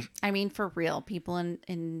movie. I mean, for real, people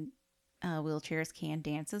in wheelchairs can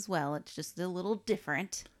dance as well. It's just a little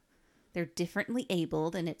different. They're differently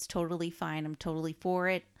abled, and it's totally fine. I'm totally for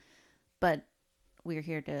it. But we're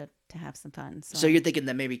here to have some fun. So you're thinking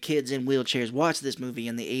that maybe kids in wheelchairs watched this movie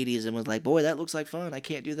in the 80s and was like, boy, that looks like fun. I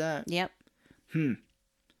can't do that. Yep.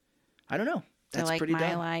 I don't know. That's so like pretty my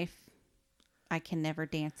dumb. life, I can never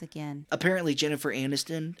dance again. Apparently Jennifer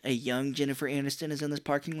Aniston, a young Jennifer Aniston, is in this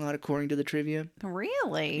parking lot according to the trivia.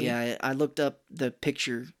 Really? Yeah, I looked up the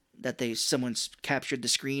picture that someone's captured the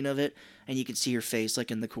screen of it, and you can see her face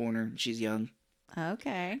like in the corner. She's young.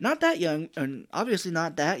 Okay. Not that young, and obviously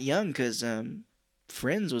not that young because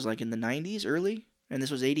Friends was like in the 90s early, and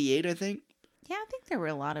this was 88, I think. Yeah, I think there were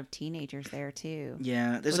a lot of teenagers there too.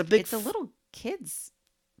 Yeah, there's a big... It's a little kid's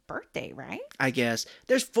birthday, right? I guess.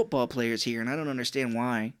 There's football players here, and I don't understand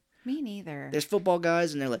why. Me neither. There's football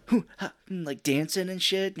guys, and they're like, hoo, ha, like dancing and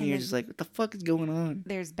shit, and you're just like, what the fuck is going on?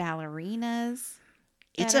 There's ballerinas.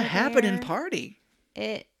 It's a happening party.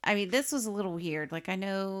 I mean, this was a little weird. Like, I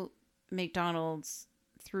know McDonald's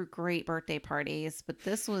threw great birthday parties, but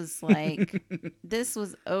this was like, this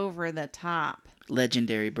was over the top.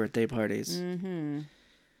 Legendary birthday parties.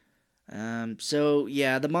 So,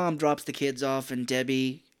 yeah, the mom drops the kids off, and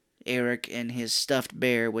Debbie, Eric, and his stuffed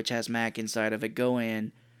bear, which has Mac inside of it, go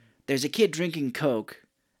in. There's a kid drinking Coke,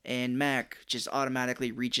 and Mac just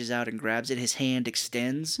automatically reaches out and grabs it. His hand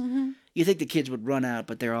extends. You think the kids would run out,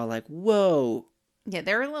 but they're all like, whoa. Yeah,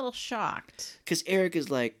 they're a little shocked. Because Eric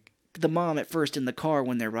is like, the mom at first in the car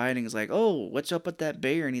when they're riding is like, oh, what's up with that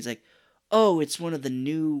bear? And he's like, oh, it's one of the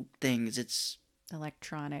new things. It's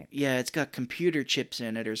electronic. Yeah, it's got computer chips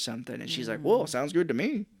in it or something. And she's like, whoa, sounds good to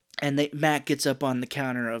me. And Mac gets up on the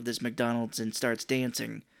counter of this McDonald's and starts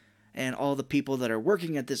dancing. And all the people that are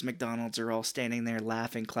working at this McDonald's are all standing there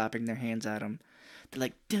laughing, clapping their hands at him. They're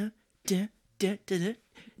like, dun, dun, dun, dun, dun,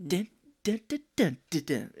 dun, dun, dun, dun, dun,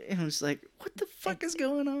 dun. And I was like, what the fuck is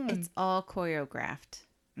going on? It's all choreographed.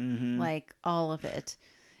 Like, all of it.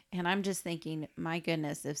 And I'm just thinking, my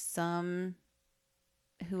goodness, if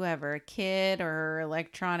whoever, a kid or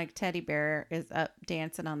electronic teddy bear is up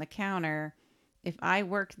dancing on the counter, if I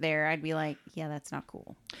worked there, I'd be like, yeah, that's not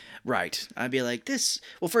cool. Right. I'd be like,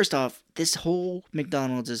 well, first off, this whole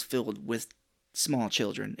McDonald's is filled with small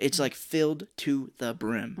children. It's like filled to the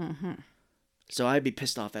brim. So I'd be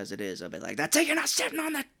pissed off as it is. I'd be like, that's it, you're not sitting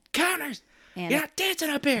on the counters. You're not dancing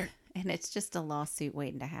up here. And it's just a lawsuit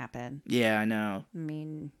waiting to happen. Yeah, I know. I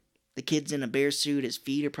mean, the kid's in a bear suit. His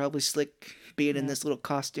feet are probably slick being in this little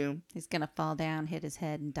costume. He's going to fall down, hit his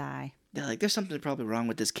head, and die. They're like, there's something probably wrong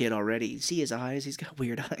with this kid already. You see his eyes? He's got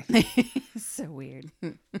weird eyes. So weird.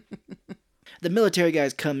 The military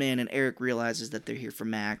guys come in, and Eric realizes that they're here for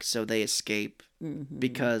Mac, so they escape.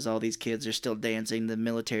 Because all these kids are still dancing. The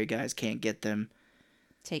military guys can't get them.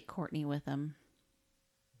 Take Courtney with them.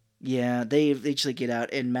 Yeah, they eventually get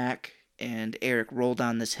out, and Mac and Eric roll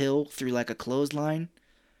down this hill through like a clothesline.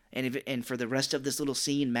 And for the rest of this little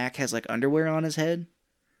scene, Mac has like underwear on his head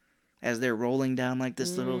as they're rolling down like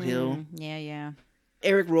this little hill. Yeah, yeah.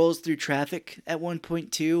 Eric rolls through traffic at one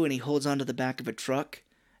point too, and he holds onto the back of a truck.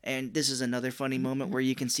 And this is another funny moment where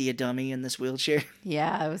you can see a dummy in this wheelchair.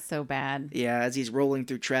 Yeah, it was so bad. Yeah, as he's rolling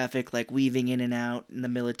through traffic, like weaving in and out, and the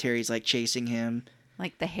military's like chasing him.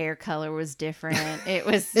 Like the hair color was different. It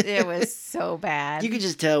was so bad. You can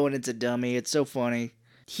just tell when it's a dummy. It's so funny.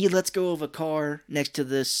 He lets go of a car next to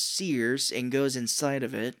the Sears and goes inside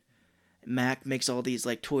of it. Mac makes all these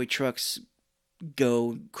like toy trucks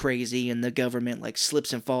go crazy, and the government like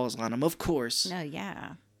slips and falls on him. Of course, Oh,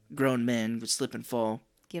 yeah. grown men would slip and fall.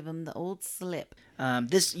 Give him the old slip.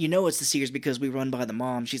 This, it's the Sears because we run by the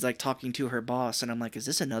mom. She's like talking to her boss, and I'm like, is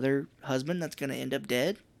this another husband that's gonna end up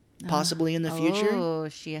dead? Possibly in the future? Oh,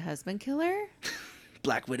 is she a husband killer?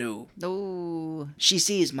 Black Widow. Oh. She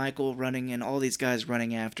sees Michael running and all these guys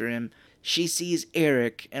running after him. She sees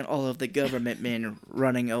Eric and all of the government men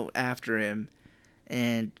running after him.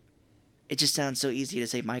 And it just sounds so easy to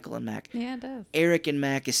say Michael and Mac. Yeah, it does. Eric and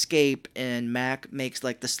Mac escape, and Mac makes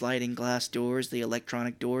like the sliding glass doors, the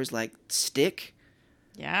electronic doors, like stick.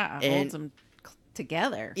 Yeah, And- holds them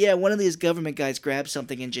together. Yeah, one of these government guys grabs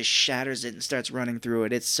something and just shatters it and starts running through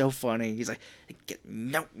it. It's so funny. He's like,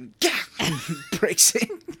 no, breaks it.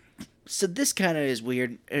 So this kind of is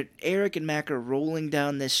weird. Eric and Mac are rolling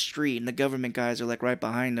down this street, and the government guys are like right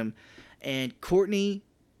behind them. And Courtney,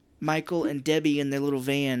 Michael, and Debbie in their little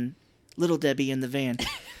van, little Debbie in the van,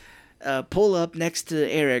 pull up next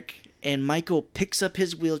to Eric, and Michael picks up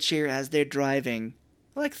his wheelchair as they're driving,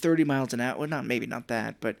 like 30 miles an hour. Well, not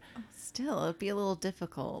that, but Still, it'd be a little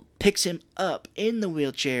difficult. picks him up in the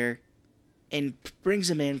wheelchair and brings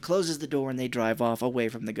him in, closes the door, and they drive off away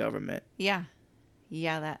from the government. Yeah.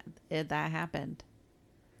 Yeah, that happened.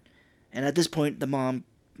 And at this point, the mom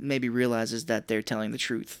maybe realizes that they're telling the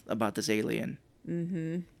truth about this alien.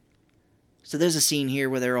 Mm-hmm. So there's a scene here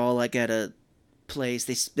where they're all like at a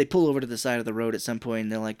place. They pull over to the side of the road at some point,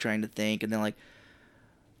 and they're like trying to think, and they're like,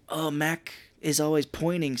 oh, Mac is always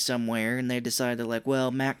pointing somewhere, and they decide they're like, well,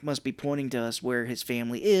 Mac must be pointing to us where his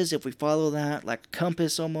family is. If we follow that, like a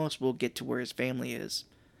compass almost, we'll get to where his family is.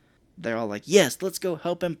 They're all like, yes, let's go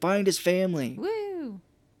help him find his family. Woo!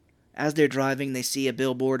 As they're driving, they see a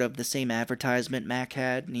billboard of the same advertisement Mac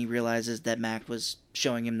had, and he realizes that Mac was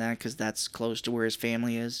showing him that because that's close to where his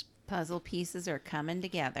family is. Puzzle pieces are coming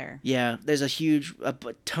together. Yeah, there's a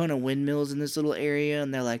ton of windmills in this little area,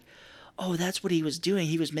 and they're like, oh, that's what he was doing.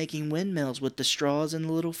 He was making windmills with the straws and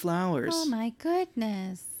the little flowers. Oh my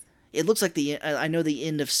goodness. It looks like I know the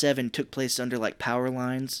end of 7 took place under like power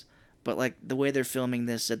lines, but like the way they're filming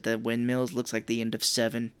this at the windmills looks like the end of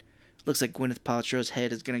 7. Looks like Gwyneth Paltrow's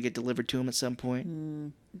head is going to get delivered to him at some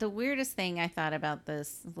point. The weirdest thing I thought about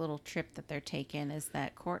this little trip that they're taking is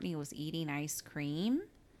that Courtney was eating ice cream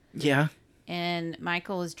Yeah. and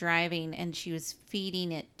Michael was driving and she was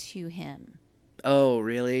feeding it to him. Oh,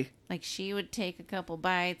 really? Like she would take a couple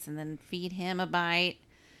bites and then feed him a bite.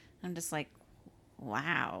 I'm just like,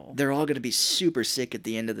 wow. They're all going to be super sick at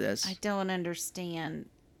the end of this. I don't understand.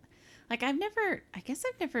 Like I guess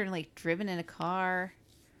I've never like driven in a car.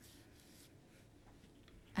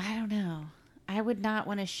 I don't know. I would not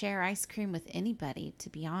want to share ice cream with anybody, to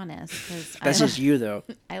be honest. Cause That's just you, though.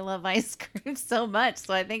 I love ice cream so much.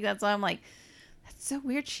 So I think that's why I'm like, that's so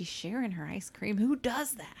weird. She's sharing her ice cream. Who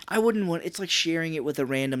does that? I wouldn't want... It's like sharing it with a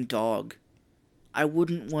random dog. I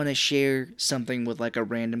wouldn't want to share something with like a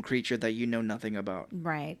random creature that you know nothing about.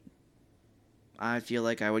 Right. I feel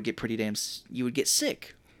like I would get pretty damn... You would get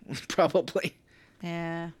sick. Probably.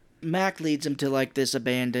 Yeah. Mac leads him to like this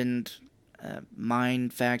abandoned mine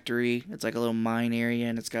factory. It's like a little mine area,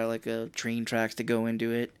 and it's got like a train tracks to go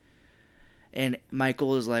into it. And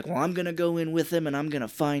Michael is like, well, I'm going to go in with him, and I'm going to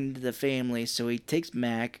find the family. So he takes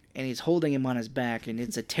Mac, and he's holding him on his back, and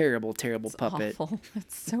it's a terrible, terrible It's puppet. awful.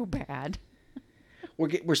 It's so bad.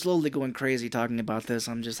 We're slowly going crazy talking about this.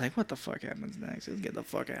 I'm just like, what the fuck happens next? Let's get the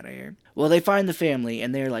fuck out of here. Well, they find the family,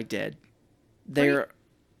 and they're like dead.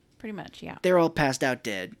 Pretty much, yeah. They're all passed out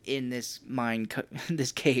dead in this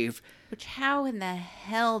this cave. Which, how in the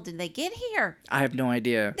hell did they get here? I have no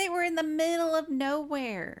idea. They were in the middle of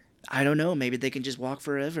nowhere. I don't know. Maybe they can just walk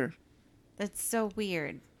forever. That's so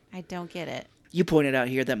weird. I don't get it. You pointed out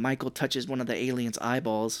here that Michael touches one of the aliens'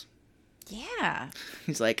 eyeballs. Yeah.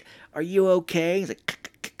 He's like, are you okay? He's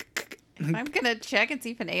like, I'm going to check and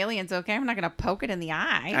see if an alien's okay. I'm not going to poke it in the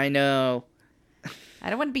eye. I know. I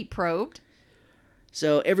don't want to be probed.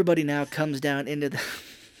 So everybody now comes down into the...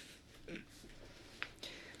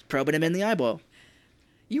 probing him in the eyeball.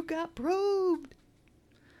 You got probed.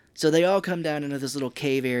 So they all come down into this little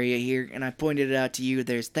cave area here, and I pointed it out to you.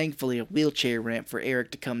 There's thankfully a wheelchair ramp for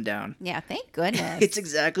Eric to come down. Yeah, thank goodness. It's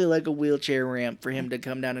exactly like a wheelchair ramp for him to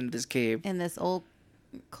come down into this cave. In this old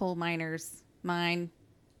coal miner's mine.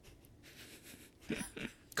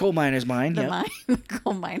 Coal miner's mine, The yep. mine. The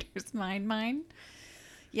coal miner's mine.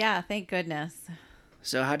 Yeah, thank goodness.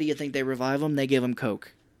 So how do you think they revive him? They give him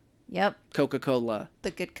Coke. Yep, Coca-Cola.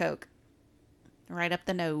 the good Coke. Right up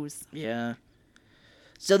the nose. Yeah.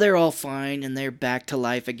 So they're all fine, and they're back to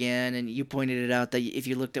life again, and you pointed it out that if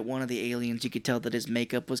you looked at one of the aliens, you could tell that his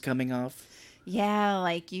makeup was coming off. Yeah,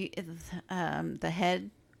 like the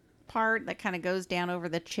head part that kind of goes down over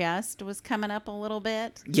the chest was coming up a little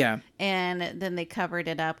bit. Yeah. And then they covered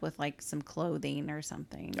it up with like some clothing or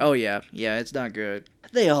something. Oh, yeah. Yeah, it's not good.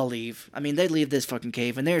 They all leave. I mean, they leave this fucking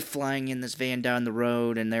cave, and they're flying in this van down the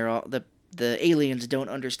road, and they're all... The aliens don't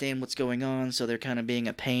understand what's going on, so they're kind of being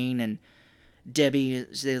a pain, and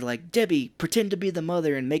they're like, Debbie, pretend to be the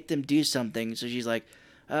mother and make them do something. So she's like,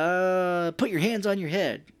 put your hands on your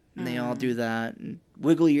head. And they all do that, and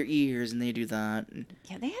wiggle your ears, and they do that. And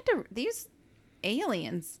Yeah, they had to. These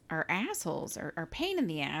aliens are assholes, or pain in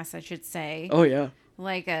the ass, I should say. oh, yeah.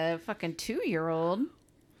 Like a fucking 2-year-old.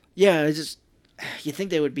 Yeah, it's just, you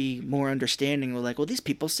think they would be more understanding. We're like, well, these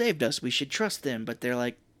people saved us. We should trust them. But they're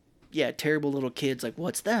like, yeah, terrible little kids. Like,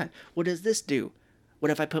 what's that? What does this do? What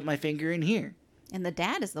if I put my finger in here? And the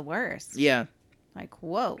dad is the worst. Yeah. Like,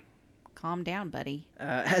 whoa, calm down, buddy.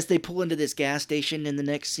 As they pull into this gas station in the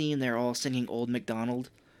next scene, they're all singing Old MacDonald.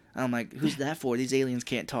 I'm like, who's that for? These aliens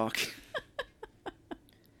can't talk.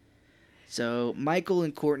 So Michael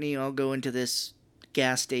and Courtney all go into this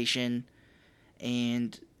gas station,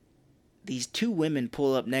 and these two women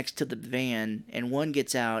pull up next to the van, and one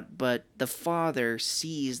gets out, but the father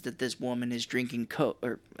sees that this woman is drinking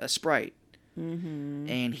a Sprite. Mm-hmm.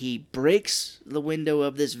 And he breaks the window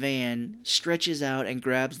of this van, stretches out, and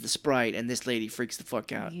grabs the Sprite, and this lady freaks the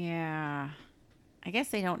fuck out. Yeah. I guess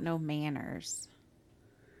they don't know manners.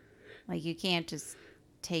 Like, you can't just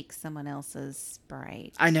take someone else's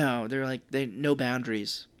Sprite. I know. They're like, no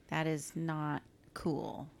boundaries. That is not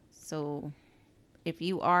cool. So, if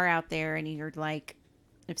you are out there and you're like,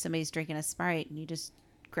 if somebody's drinking a Sprite and you just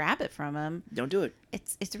grab it from them, Don't do it.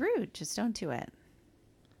 it's rude. Just don't do it.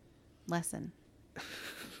 Lesson.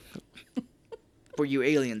 For you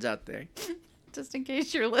aliens out there. Just in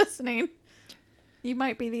case you're listening. You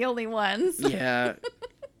might be the only ones. Yeah.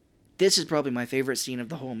 This is probably my favorite scene of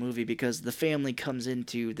the whole movie because the family comes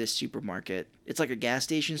into this supermarket. It's like a gas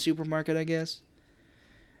station supermarket, I guess.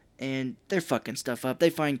 And they're fucking stuff up. They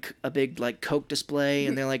find a big, like, Coke display,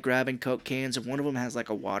 and they're, like, grabbing Coke cans, and one of them has, like,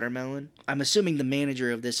 a watermelon. I'm assuming the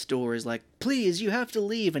manager of this store is like, please, you have to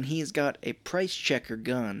leave, and he's got a price checker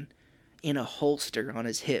gun in a holster on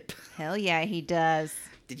his hip. Hell yeah, he does.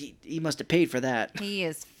 He must have paid for that. He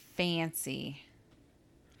is fancy.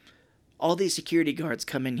 All these security guards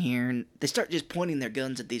come in here, and they start just pointing their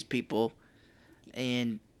guns at these people,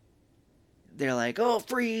 and they're like, oh,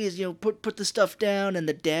 freeze, put the stuff down, and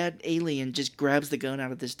the dad alien just grabs the gun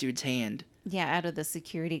out of this dude's hand. Yeah, out of the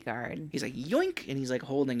security guard. He's like, yoink, and he's like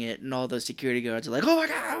holding it, and all those security guards are like, oh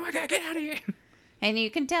my god, get out of here. And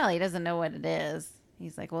you can tell he doesn't know what it is.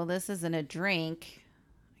 He's like, well, this isn't a drink.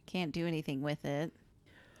 I can't do anything with it.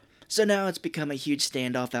 So now it's become a huge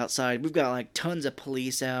standoff outside. We've got like tons of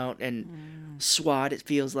police out and SWAT, it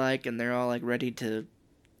feels like, and they're all like ready to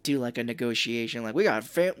do like a negotiation. Like, we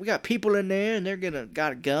got people in there, and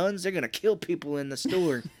got guns. They're gonna kill people in the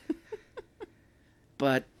store.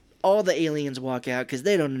 But all the aliens walk out because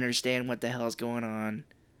they don't understand what the hell's going on,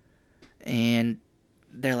 and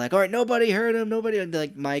they're like, all right, nobody hurt him. Nobody.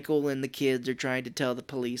 Like, Michael and the kids are trying to tell the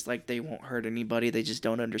police like they won't hurt anybody. They just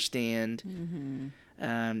don't understand. Mm-hmm.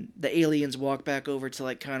 The aliens walk back over to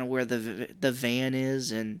like kind of where the van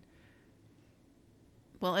is, and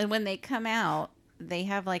Well, and when they come out, they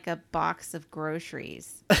have like a box of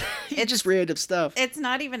groceries. it's just random stuff. It's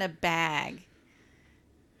not even a bag.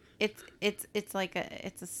 It's like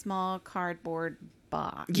a small cardboard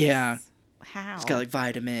box. Yeah. How? It's got like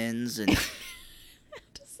vitamins and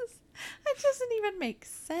That doesn't even make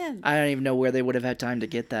sense. I don't even know where they would have had time to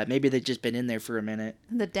get that. Maybe they'd just been in there for a minute.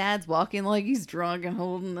 The dad's walking like he's drunk and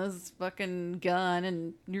holding this fucking gun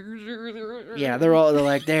and Yeah,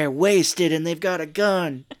 they're wasted and they've got a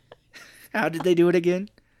gun. How did they do it again?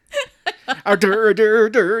 It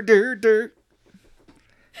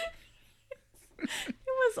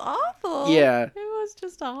was awful. Yeah. It was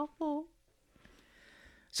just awful.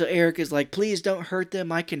 So Eric is like, please don't hurt them.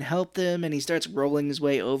 I can help them. And he starts rolling his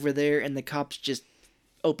way over there, and the cops just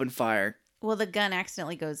open fire. Well, the gun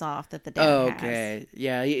accidentally goes off that the dad Oh, has. okay.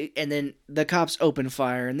 Yeah, and then the cops open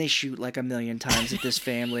fire and they shoot like a million times at this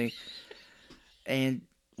family. And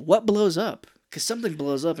what blows up? Because something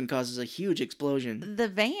blows up and causes a huge explosion. The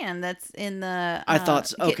van that's in the I thought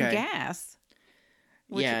so. getting Okay. gas.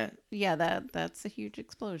 Yeah, that's a huge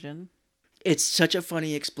explosion. It's such a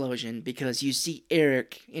funny explosion because you see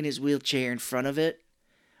Eric in his wheelchair in front of it.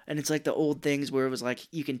 And it's like the old things where it was like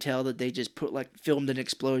you can tell that they just filmed an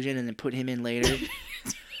explosion and then put him in later.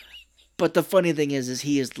 But the funny thing is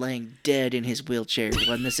he is laying dead in his wheelchair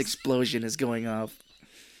when this explosion is going off.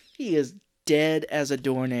 He is dead as a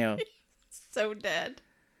doornail. So dead.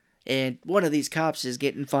 And one of these cops is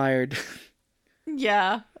getting fired.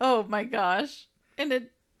 Yeah. Oh my gosh. And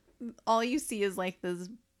all you see is like this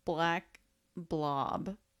black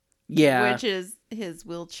blob. Yeah. Which is his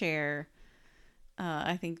wheelchair.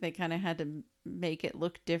 I think they kind of had to make it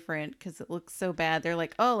look different because it looks so bad. They're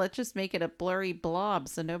like, oh, let's just make it a blurry blob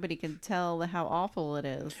so nobody can tell how awful it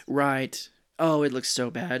is. Right. Oh, it looks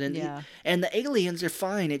so bad. And Yeah. and the aliens are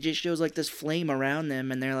fine. It just shows like this flame around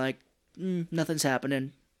them and they're like, nothing's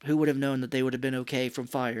happening. Who would have known that they would have been okay from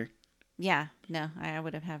fire? Yeah. No, I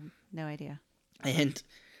would have had no idea. And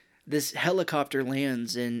this helicopter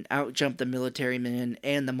lands and out jump the military men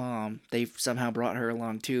and the mom. They've somehow brought her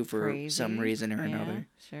along too for Crazy. some reason or Yeah, another.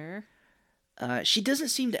 Sure. She doesn't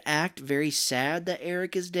seem to act very sad that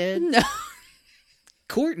Eric is dead. No.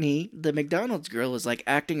 Courtney, the McDonald's girl, is like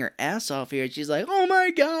acting her ass off here. She's like, "Oh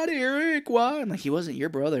my God, Eric, why?" I'm like, "He wasn't your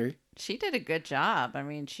brother." She did a good job. I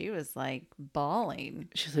mean, she was like bawling.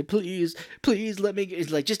 She's like, "Please, please let me."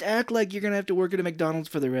 It's like, just act like you're gonna have to work at a McDonald's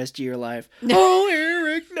for the rest of your life. Oh,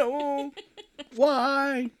 Eric, no,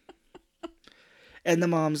 why? And the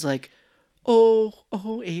mom's like,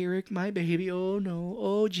 "Oh, Eric, my baby. Oh no,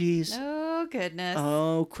 oh jeez, Oh, goodness.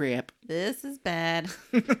 oh crap." This is bad.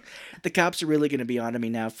 The cops are really gonna be on to me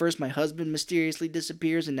now. First, my husband mysteriously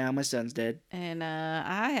disappears, and now my son's dead. And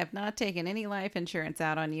I have not taken any life insurance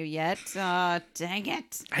out on you yet. Dang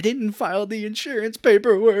it. I didn't file the insurance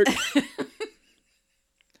paperwork.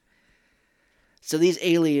 So these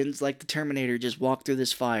aliens, like the Terminator, just walk through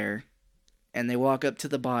this fire, and they walk up to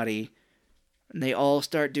the body, and they all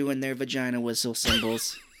start doing their vagina whistle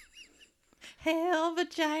symbols. Hail,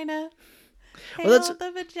 vagina. Hail, Well, that's-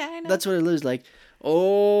 the vagina. That's what it looks like.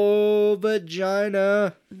 Oh,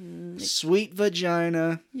 vagina. Sweet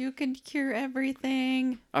vagina. You can cure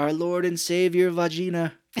everything. Our Lord and Savior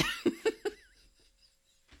vagina.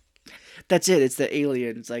 That's it. It's the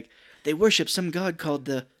aliens. Like, they worship some god called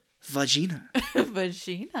the vagina.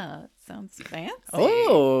 Vagina. Sounds fancy.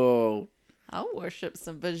 Oh. I'll worship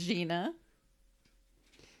some vagina.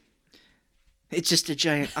 It's just a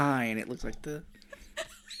giant eye, and it looks like the...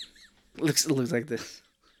 It looks like this.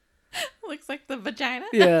 Looks like the vagina.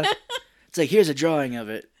 Yeah. It's like, here's a drawing of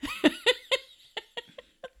it.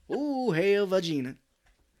 Ooh, hail vagina.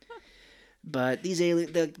 But these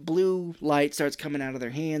the blue light starts coming out of their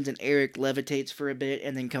hands, and Eric levitates for a bit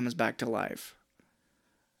and then comes back to life.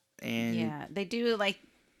 And Yeah, they do like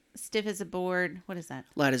stiff as a board. What is that?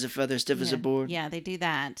 light as a feather, stiff as a board. Yeah, they do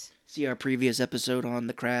that. See our previous episode on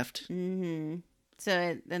the craft. Mm-hmm.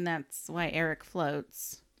 So then that's why Eric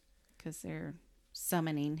floats, because they're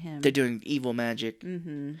summoning him. They're doing evil magic.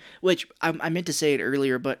 Mm-hmm. Which, I meant to say it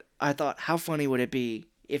earlier, but I thought, how funny would it be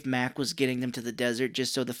if Mac was getting them to the desert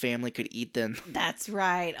just so the family could eat them? That's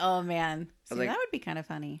right. Oh man, see, Like- that would be kind of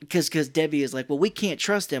funny. Because Debbie is like, well, we can't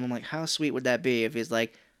trust him. I'm like, how sweet would that be if he's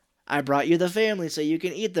like, I brought you the family so you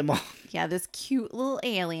can eat them all. Yeah, this cute little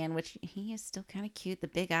alien, which he is still kind of cute. The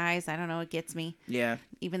big eyes, I don't know, it gets me. Yeah.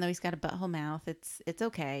 Even though he's got a butthole mouth, it's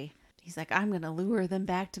okay. He's like, I'm gonna lure them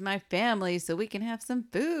back to my family so we can have some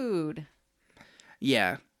food.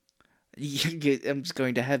 Yeah. I'm just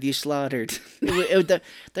going to have you slaughtered.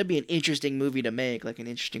 That'd be an interesting movie to make, like an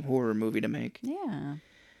interesting horror movie to make. Yeah.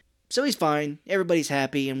 So he's fine. Everybody's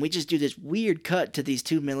happy. And we just do this weird cut to these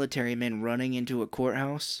two military men running into a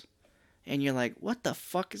courthouse. And you're like, what the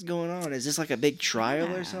fuck is going on? Is this like a big trial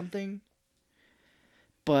Yeah. or something?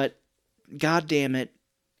 But, god damn it,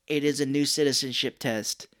 it is a new citizenship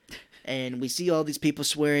test. And we see all these people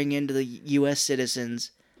swearing into the U.S.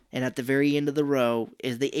 citizens. And at the very end of the row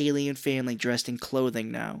is the alien family dressed in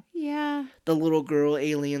clothing now. Yeah. The little girl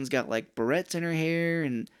alien's got like barrettes in her hair,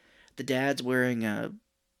 and the dad's wearing a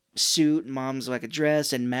suit, and mom's like a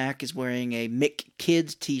dress, and Mac is wearing a Mick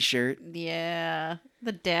Kids t-shirt. Yeah.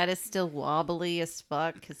 The dad is still wobbly as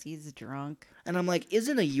fuck because he's drunk. And I'm like,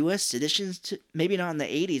 isn't a U.S. citizenship, maybe not in the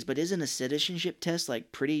 80s, but isn't a citizenship test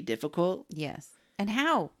like pretty difficult? Yes. And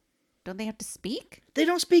how? Don't they have to speak? They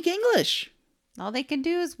don't speak English. All they can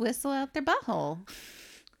do is whistle out their butthole.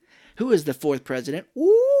 Who is the fourth president?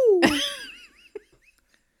 Ooh.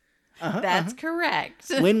 That's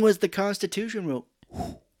correct. When was the Constitution wrote?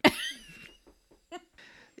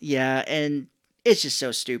 Yeah, and it's just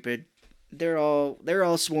so stupid. They're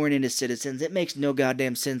all sworn into citizens. It makes no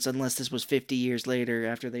goddamn sense unless this was 50 years later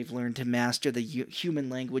after they've learned to master the human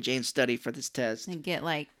language and study for this test. And get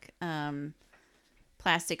like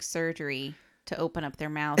plastic surgery to open up their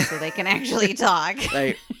mouth so they can actually talk.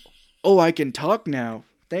 Like, oh, I can talk now.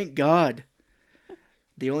 Thank God.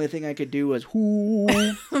 The only thing I could do was, whoo.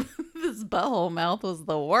 This butthole mouth was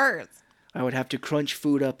the worst. I would have to crunch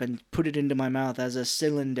food up and put it into my mouth as a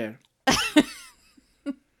cylinder.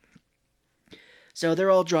 So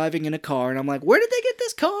they're all driving in a car, and I'm like, where did they get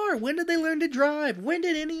this car? When did they learn to drive? When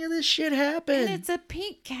did any of this shit happen? And it's a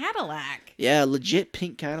pink Cadillac. Yeah, legit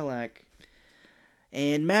pink Cadillac.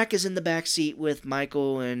 And Mac is in the back seat with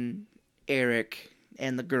Michael and Eric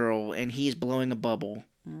and the girl, and he's blowing a bubble.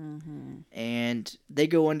 Mm-hmm. And they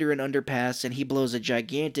go under an underpass, and he blows a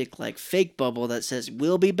gigantic, like, fake bubble that says,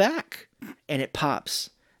 "We'll be back." And it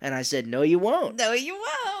pops. And I said, no, you won't. No, you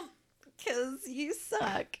won't. Because you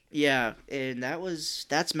suck. Yeah, and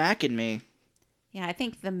that's Mac and me. Yeah, I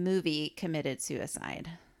think the movie committed suicide.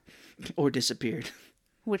 Or disappeared.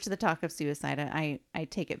 Which the talk of suicide, I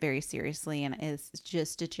take it very seriously, and it's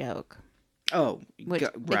just a joke. Oh, Which,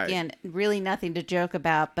 right. again, really nothing to joke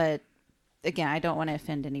about, but again, I don't want to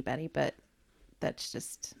offend anybody, but that's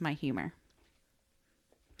just my humor.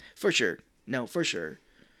 For sure. No, for sure.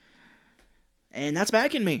 And that's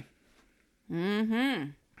Mac and me.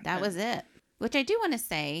 Mm-hmm. That was it. Which I do want to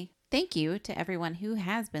say thank you to everyone who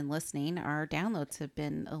has been listening. Our downloads have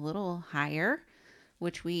been a little higher,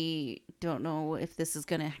 which we don't know if this is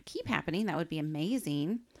going to keep happening. That would be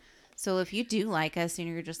amazing. So if you do like us and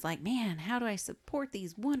you're just like, man, how do I support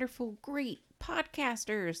these wonderful, great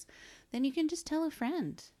podcasters? Then you can just tell a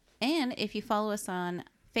friend. And if you follow us on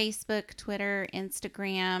Facebook, Twitter,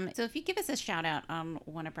 Instagram. So if you give us a shout out on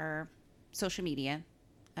one of our social media,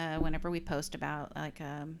 whenever we post about like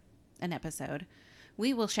an episode,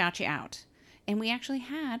 we will shout you out. And we actually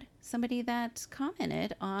had somebody that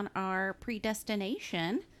commented on our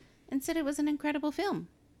Predestination and said it was an incredible film.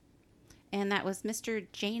 And that was Mr.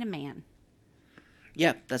 Jane Man.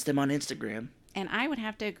 Yeah, that's them on Instagram. And I would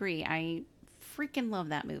have to agree. I freaking love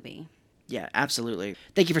that movie. Yeah, absolutely.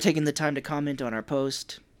 Thank you for taking the time to comment on our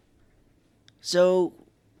post. So,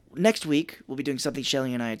 next week, we'll be doing something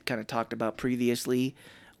Shelly and I had kind of talked about previously.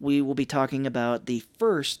 We will be talking about the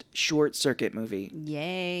first Short Circuit movie.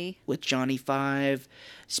 Yay. With Johnny Five.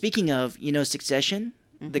 Speaking of, Succession,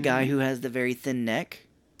 the guy who has the very thin neck.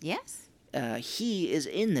 Yes. He is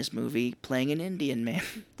in this movie playing an Indian man.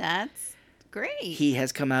 That's great. He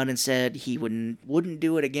has come out and said he wouldn't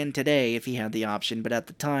do it again today if he had the option, but at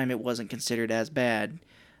the time it wasn't considered as bad.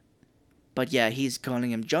 But yeah, he's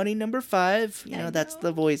calling him Johnny Number 5. That's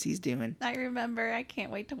the voice he's doing. I remember. I can't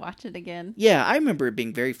wait to watch it again. Yeah, I remember it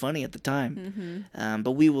being very funny at the time. Mm-hmm.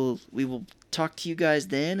 But we will talk to you guys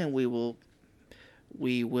then, and we will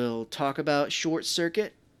talk about Short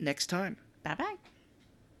Circuit next time. Bye-bye.